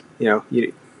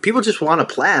just want to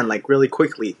plan really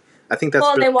quickly. I think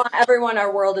that's they want everyone.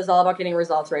 Our world is all about getting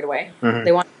results right away. Mm-hmm.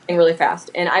 They want everything really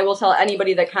fast. And I will tell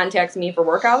anybody that contacts me for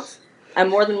workouts, I'm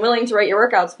more than willing to write your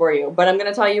workouts for you. But I'm going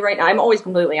to tell you right now, I'm always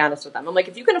completely honest with them. I'm like,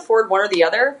 if you can afford one or the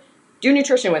other, do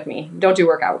nutrition with me. Don't do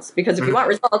workouts. Because if you want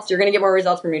results, you're going to get more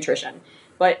results from nutrition.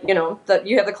 But,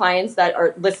 you have the clients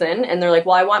that listen and they're like,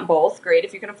 well, I want both. Great.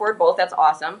 If you can afford both, that's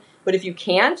awesome. But if you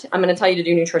can't, I'm going to tell you to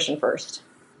do nutrition first.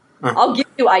 I'll give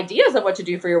you ideas of what to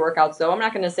do for your workouts, though. I'm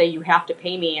not going to say you have to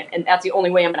pay me, and that's the only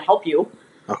way I'm going to help you.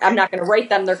 Okay. I'm not going to write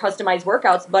them their customized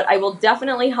workouts, but I will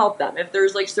definitely help them. If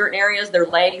there's certain areas, their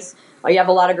legs, you have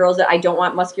a lot of girls that I don't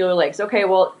want muscular legs. Okay,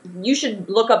 well, you should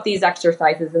look up these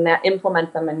exercises and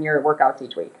implement them in your workouts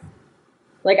each week.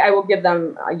 I will give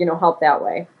them, help that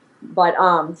way. But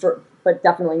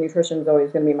definitely nutrition is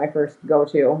always going to be my first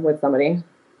go-to with somebody.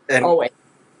 Always.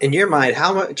 In your mind,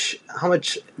 how much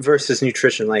versus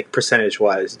nutrition, percentage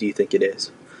wise, do you think it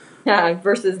is?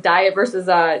 Versus diet versus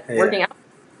working out?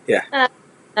 Yeah.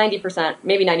 90%,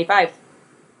 maybe 95%.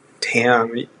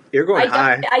 Damn, you're going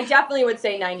high. I definitely would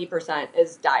say 90%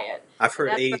 is diet. I've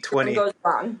heard 80-20. Goes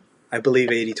wrong. I believe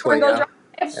 80-20.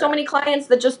 I have so many clients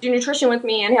that just do nutrition with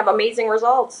me and have amazing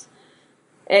results.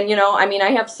 And,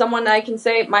 I have someone that I can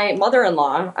say, my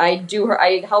mother-in-law, I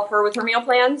help her with her meal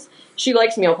plans. She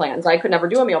likes meal plans. I could never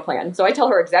do a meal plan. So I tell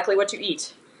her exactly what to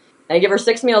eat. I give her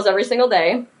 6 meals every single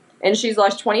day. And she's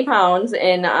lost 20 pounds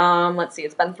in,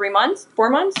 it's been 4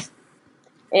 months.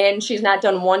 And she's not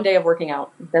done 1 day of working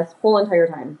out this whole entire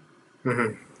time.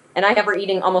 Mm-hmm. And I have her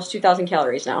eating almost 2,000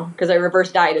 calories now because I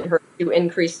reverse dieted her to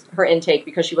increase her intake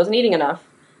because she wasn't eating enough.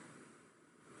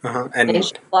 Uh-huh. And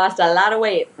she lost a lot of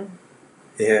weight.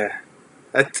 Yeah,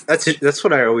 that's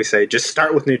what I always say. Just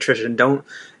start with nutrition. Don't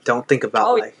think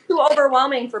about it's too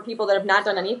overwhelming for people that have not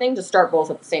done anything to start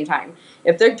both at the same time.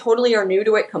 If they totally are new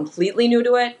to it, completely new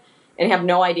to it, and have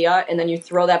no idea, and then you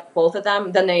throw that both at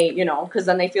them, then they, because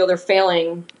then they feel they're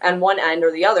failing on one end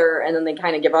or the other, and then they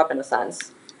kind of give up in a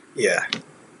sense. Yeah,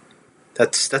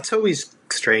 that's always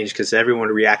strange because everyone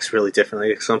reacts really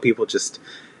differently. Some people just,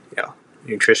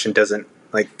 nutrition doesn't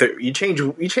you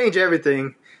change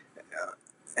everything.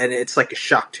 And it's like a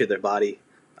shock to their body.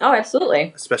 Oh,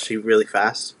 absolutely. Especially really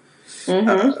fast.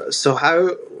 Mm-hmm.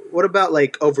 What about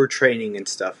overtraining and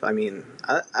stuff? I mean,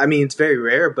 it's very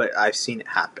rare, but I've seen it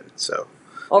happen. So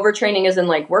overtraining is in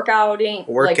workouting,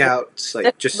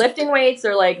 workouts, just lifting weights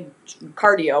or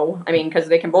cardio. I mean, because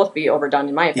they can both be overdone,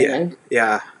 in my opinion.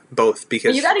 Yeah, both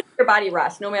because you got to give your body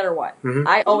rest, no matter what. Mm-hmm.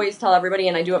 I always tell everybody,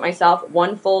 and I do it myself,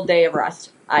 1 full day of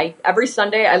rest. Every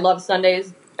Sunday, I love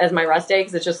Sundays as my rest day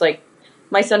because it's just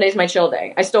my Sunday's my chill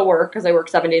day. I still work because I work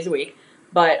 7 days a week,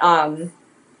 but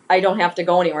I don't have to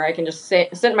go anywhere. I can just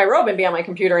sit in my robe and be on my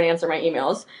computer and answer my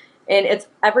emails. And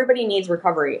everybody needs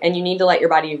recovery, and you need to let your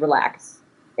body relax.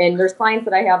 And there's clients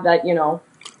that I have that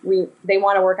they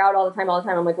want to work out all the time.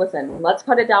 I'm like, listen, let's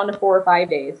cut it down to 4 or 5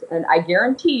 days, and I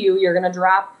guarantee you're going to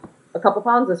drop a couple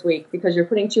pounds this week because you're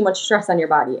putting too much stress on your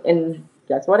body. And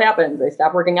guess what happens? They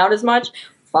stop working out as much.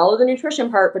 Follow the nutrition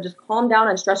part, but just calm down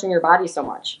on stressing your body so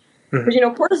much. Because,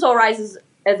 cortisol rises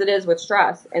as it is with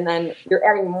stress, and then you're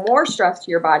adding more stress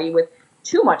to your body with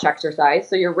too much exercise,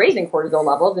 so you're raising cortisol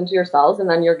levels into your cells, and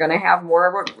then you're going to have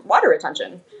more water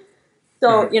retention.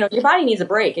 So, your body needs a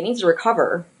break. It needs to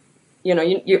recover.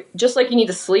 You just like you need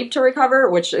to sleep to recover,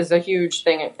 which is a huge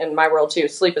thing in my world, too.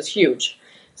 Sleep is huge.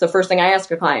 So first thing I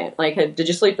ask a client, hey, did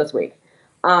you sleep this week?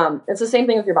 It's the same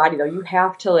thing with your body, though. You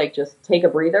have to, just take a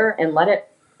breather and let it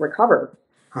recover.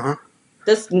 Uh-huh.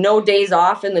 This no days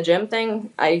off in the gym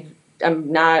thing,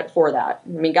 I'm not for that. I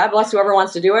mean, God bless whoever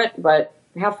wants to do it, but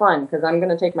have fun, because I'm going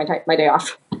to take my day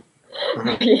off, or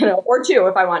 2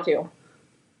 if I want to.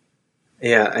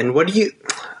 Yeah, and was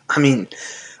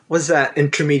that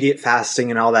intermediate fasting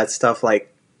and all that stuff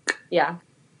like? Yeah,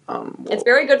 it's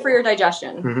very good for your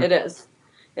digestion. Mm-hmm. It is.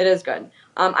 It is good.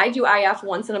 I do IF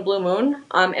once in a blue moon.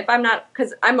 If I'm not,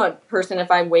 because I'm a person, if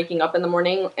I'm waking up in the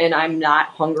morning and I'm not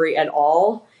hungry at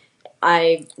all,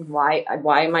 why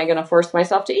am I going to force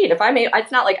myself to eat?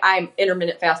 It's not like I'm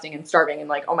intermittent fasting and starving and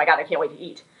like, oh my God, I can't wait to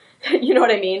eat. You know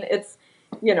what I mean? It's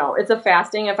a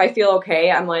fasting. If I feel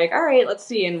okay, I'm like, all right, let's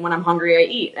see. And when I'm hungry, I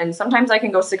eat. And sometimes I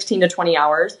can go 16 to 20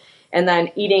 hours and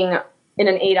then eating in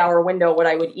an 8-hour window what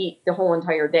I would eat the whole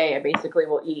entire day. I basically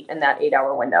will eat in that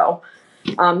 8-hour window.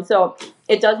 So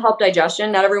it does help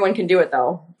digestion. Not everyone can do it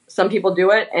though. Some people do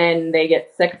it and they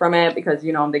get sick from it because,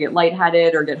 they get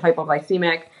lightheaded or get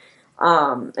hypoglycemic.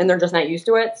 And they're just not used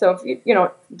to it. So if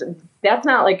that's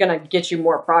not like going to get you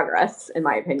more progress, in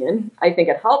my opinion. I think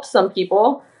it helps some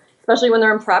people, especially when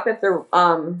they're in prep. If they're,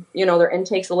 their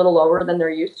intake's a little lower than they're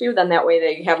used to, then that way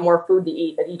they have more food to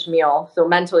eat at each meal. So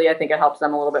mentally, I think it helps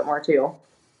them a little bit more too.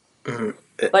 Mm-hmm.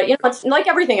 But it's like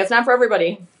everything. It's not for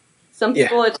everybody. Some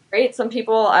people it's great. Some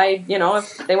people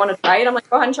if they want to try it, I'm like,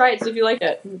 go ahead and try it, see if you like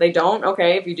it. If they don't,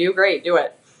 okay. If you do, great, do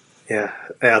it. Yeah.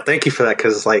 Thank you for that,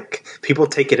 because like people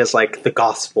take it as like the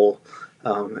gospel.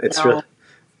 It's really,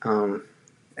 and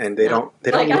they don't.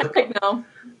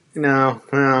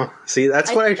 No. See,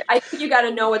 that's why I think you got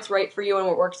to know what's right for you and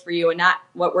what works for you, and not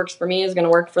what works for me is going to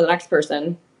work for the next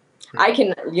person. Mm-hmm. I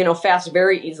can, fast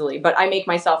very easily, but I make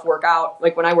myself work out.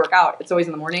 Like when I work out, it's always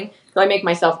in the morning, so I make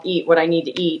myself eat what I need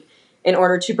to eat in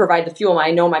order to provide the fuel I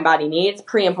know my body needs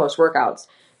pre and post workouts.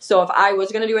 So if I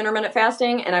was going to do intermittent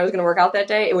fasting and I was going to work out that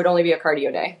day, it would only be a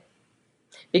cardio day,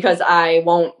 because I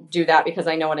won't do that because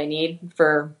I know what I need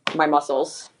for my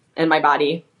muscles and my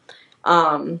body.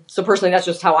 So personally, that's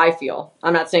just how I feel.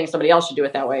 I'm not saying somebody else should do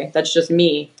it that way. That's just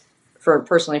me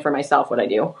personally for myself, what I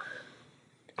do.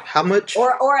 How much?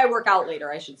 Or I work out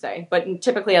later, I should say. But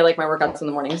typically I like my workouts in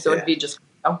the morning. So it'd be just,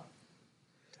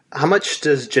 How much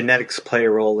does genetics play a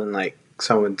role in like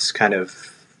someone's kind of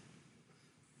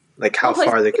like how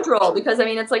far they control? Because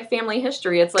it's like family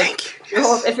history. It's like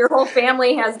if your whole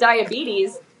family has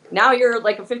diabetes, now you're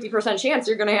like a 50% chance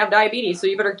you're going to have diabetes. So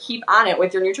you better keep on it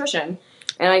with your nutrition.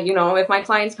 And if my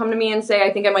clients come to me and say,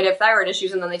 I think I might have thyroid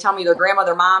issues, and then they tell me their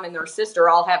grandmother, mom, and their sister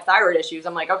all have thyroid issues,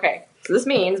 I'm like, okay, so this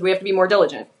means we have to be more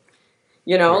diligent.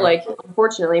 Like,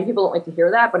 unfortunately, and people don't like to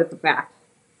hear that, but it's a fact.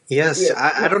 Yes,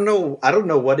 yeah. I don't know. I don't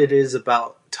know what it is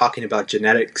about talking about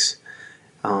genetics.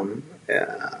 Most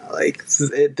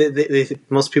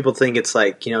people think it's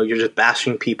like, you're just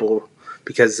bashing people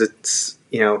because it's,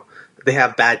 they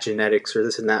have bad genetics or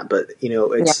this and that. But,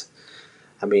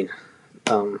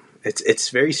 it's, it's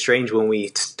very strange when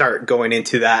we start going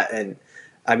into that. And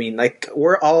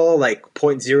we're all like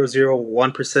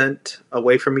 0.001%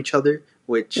 away from each other,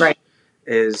 which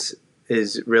is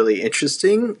really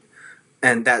interesting.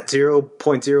 And that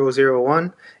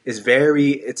 0.001 is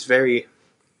very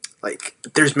like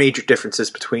there's major differences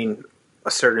between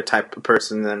a certain type of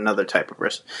person and another type of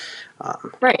person.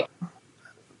 Right.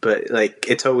 But like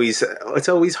it's always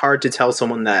hard to tell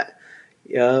someone that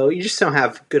you just don't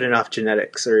have good enough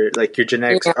genetics, or like your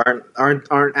genetics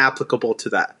aren't applicable to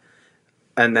that.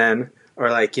 And then or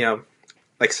like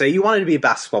say you wanted to be a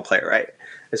basketball player, right?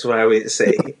 That's what I always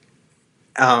say.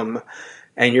 And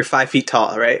you're 5 feet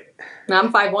tall, right? No,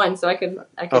 I'm 5'1", so I could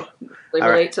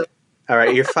relate to. All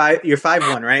right, you're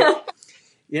 5'1", right?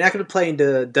 You're not going to play in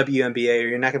the WNBA, or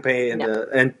you're not going to play in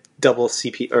the double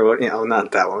CP, or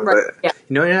not that one, but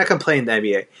you're not going to play in the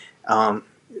NBA.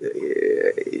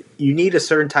 You need a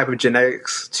certain type of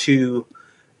genetics to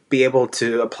be able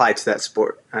to apply to that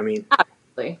sport.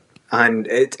 Absolutely. And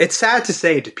it's sad to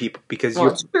say to people because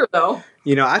it's true though.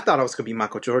 I thought I was going to be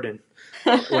Michael Jordan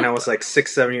when I was like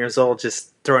 6-7 years old,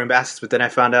 just throwing baskets. But then I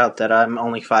found out that I'm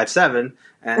only 5'7",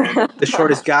 and the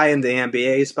shortest guy in the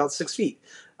NBA is about 6 feet.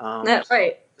 That's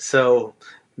right. So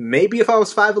maybe if I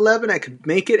was 5'11", I could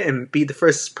make it and be the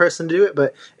first person to do it.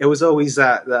 But it was always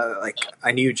that like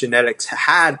I knew genetics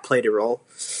had played a role.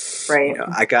 Right.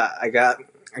 I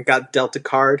got dealt a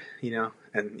card.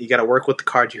 And you got to work with the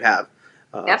card you have.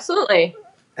 Absolutely.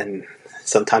 And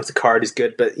sometimes the card is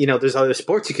good, but there's other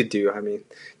sports you could do.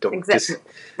 Don't exactly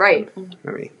right.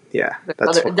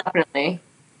 That's definitely.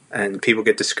 And people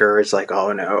get discouraged, like,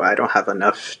 oh no, I don't have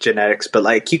enough genetics. But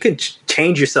like, you can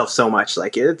change yourself so much.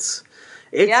 Like it's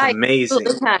amazing.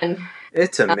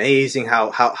 It's amazing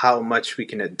how much we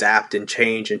can adapt and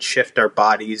change and shift our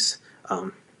bodies.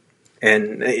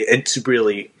 and it's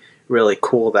really, really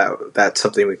cool that that's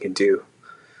something we can do.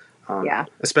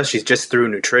 Especially just through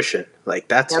nutrition. Like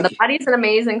that's the body's an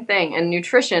amazing thing, and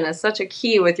nutrition is such a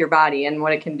key with your body and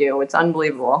what it can do. It's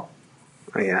unbelievable.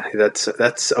 Yeah,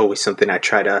 that's always something I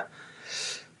try to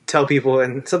tell people,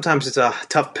 and sometimes it's a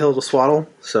tough pill to swallow.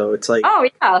 So it's like, oh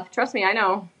yeah, trust me, I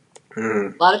know.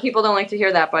 A lot of people don't like to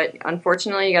hear that, but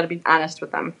unfortunately, you got to be honest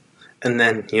with them. And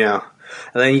then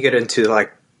you get into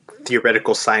like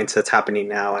theoretical science that's happening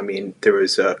now. I mean, there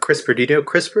was CRISPR. Do you know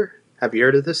CRISPR? Have you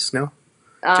heard of this? No.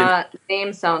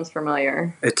 Name sounds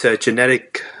familiar. It's a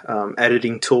genetic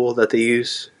editing tool that they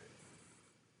use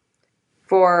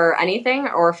for anything,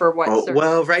 or for what? Oh,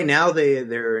 well, right now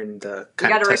they're in the. You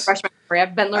got to refresh my memory.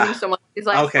 I've been learning so much these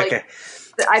last. Okay.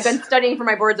 I've been studying for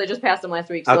my boards. I just passed them last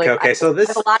week. So okay. So I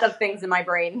have a lot of things in my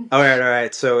brain. All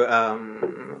right. So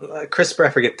CRISPR, I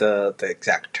forget the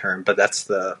exact term, but that's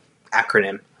the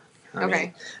acronym.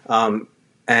 Okay. And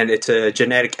it's a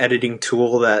genetic editing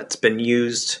tool that's been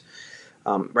used.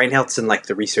 Right now it's in like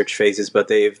the research phases, but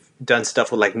they've done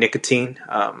stuff with like nicotine.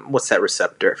 What's that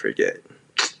receptor? I forget.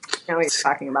 I know what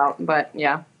you're talking about, but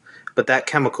yeah. But that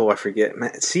chemical, I forget.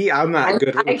 Man, see, I'm not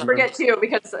good. I forget too,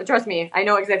 because trust me, I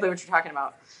know exactly what you're talking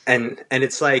about. And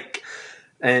it's like,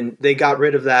 and they got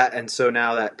rid of that, and so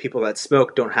now that people that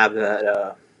smoke don't have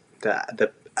that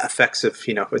the effects of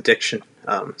addiction.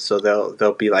 So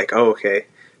they'll be like, oh, okay,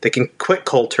 they can quit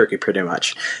cold turkey pretty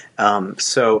much.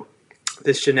 So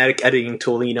this genetic editing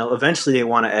tool, eventually they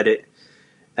want to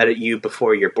edit you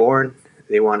before you're born.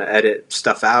 They want to edit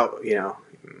stuff out,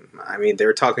 I mean, they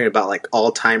were talking about like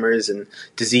Alzheimer's and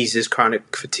diseases,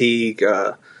 chronic fatigue.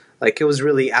 Like it was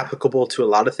really applicable to a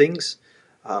lot of things.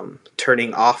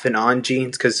 Turning off and on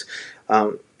genes, because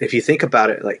if you think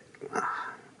about it, like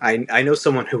I know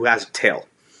someone who has a tail,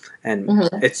 and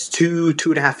it's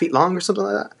 2.5 feet long or something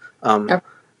like that. Yep.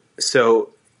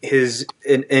 So his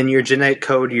in your genetic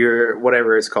code, your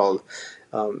whatever it's called,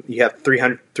 you have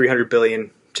 300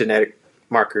 billion genetic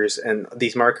markers, and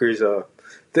these markers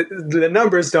the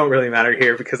numbers don't really matter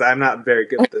here because I'm not very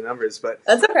good with the numbers, but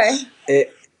that's okay.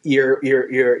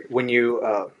 You're when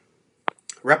you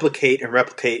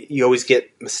replicate, you always get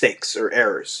mistakes or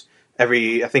errors. I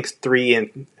think it's 3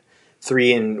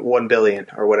 in 1 billion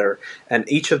or whatever, and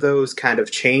each of those kind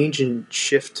of change and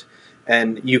shift,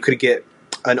 and you could get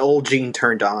an old gene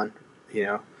turned on,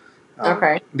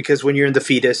 okay. Because when you're in the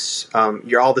fetus,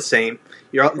 you're all the same.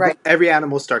 Right. Every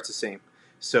animal starts the same.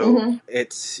 So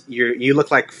it's you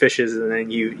look like fishes, and then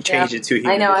you change into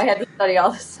humans. I know. I had to study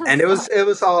all this stuff. And it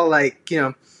was all like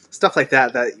stuff like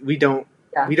that we don't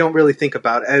really think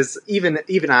about, as even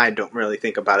I don't really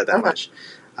think about it that much.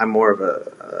 I'm more of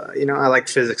a I like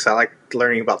physics. I like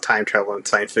learning about time travel and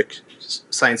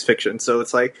science fiction. So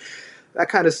it's like that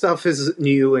kind of stuff is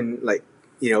new, and like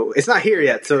it's not here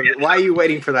yet. So why are you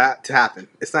waiting for that to happen?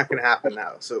 It's not going to happen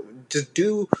now. So just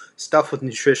do stuff with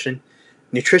nutrition.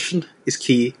 Nutrition is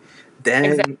key.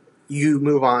 Then you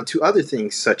move on to other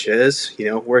things such as,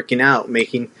 working out,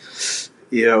 making,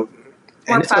 more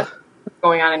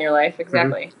going on in your life.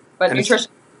 Exactly. Mm-hmm. But nutrition is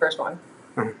the first one.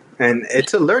 And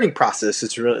it's a learning process.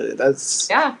 It's really,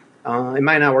 it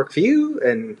might not work for you,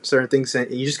 and certain things,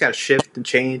 and you just got to shift and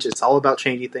change. It's all about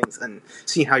changing things and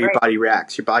seeing how your body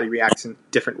reacts. Your body reacts in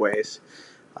different ways.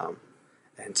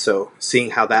 And so seeing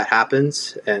how that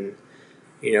happens, and,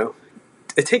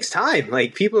 it takes time.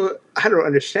 Like people, I don't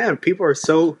understand. People are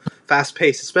so fast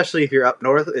paced, especially if you're up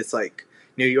north. It's like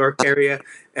New York area.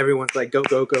 Everyone's like go,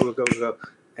 go, go, go, go.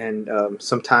 And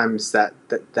sometimes that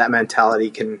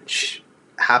mentality can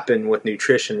happen with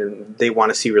nutrition, and they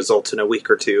want to see results in a week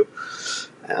or two.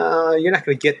 You're not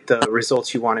going to get the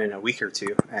results you want in a week or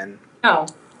two. And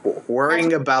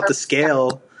worrying about the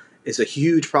scale is a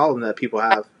huge problem that people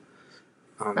have.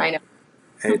 I know.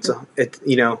 And it's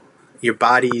your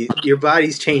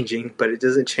body's changing, but it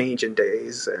doesn't change in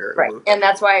days. Right, and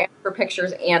that's why I ask for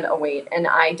pictures and a weight, and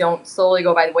I don't solely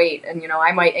go by the weight. And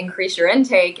I might increase your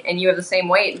intake, and you have the same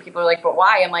weight, and people are like, "But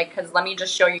why?" I'm like, "Because let me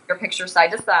just show you your picture side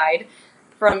to side.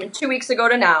 From 2 weeks ago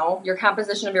to now, your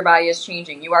composition of your body is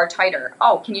changing. You are tighter.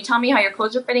 Oh, can you tell me how your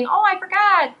clothes are fitting? Oh, I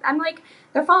forgot. I'm like,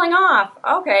 they're falling off.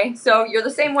 Okay, so you're the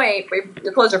same weight, but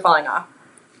your clothes are falling off."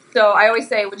 So I always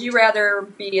say, would you rather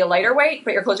be a lighter weight,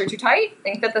 but your clothes are too tight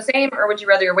and fit the same, or would you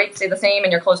rather your weight stay the same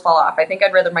and your clothes fall off? I think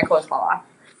I'd rather my clothes fall off.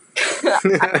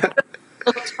 I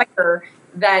look tighter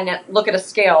than look at a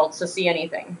scale to see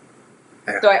anything.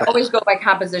 So I always go by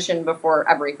composition before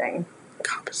everything.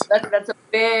 That's a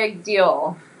big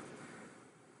deal.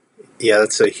 Yeah,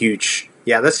 that's a huge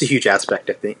aspect,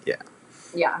 I think. Yeah.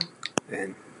 Yeah.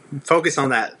 And focus on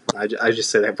that. I just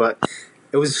say that, but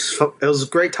It was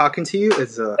great talking to you.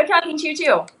 It's Good talking to you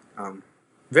too.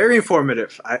 very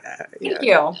informative. Thank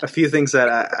you. A few things that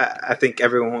I think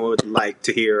everyone would like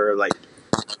to hear or like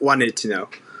wanted to know.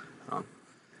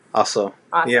 Also,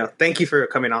 Awesome. thank you for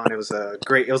coming on. It was a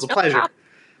pleasure. problem.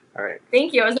 All right.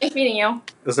 Thank you. It was nice meeting you.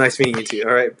 It was nice meeting you too.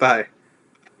 All right. Bye.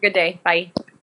 Good day. Bye.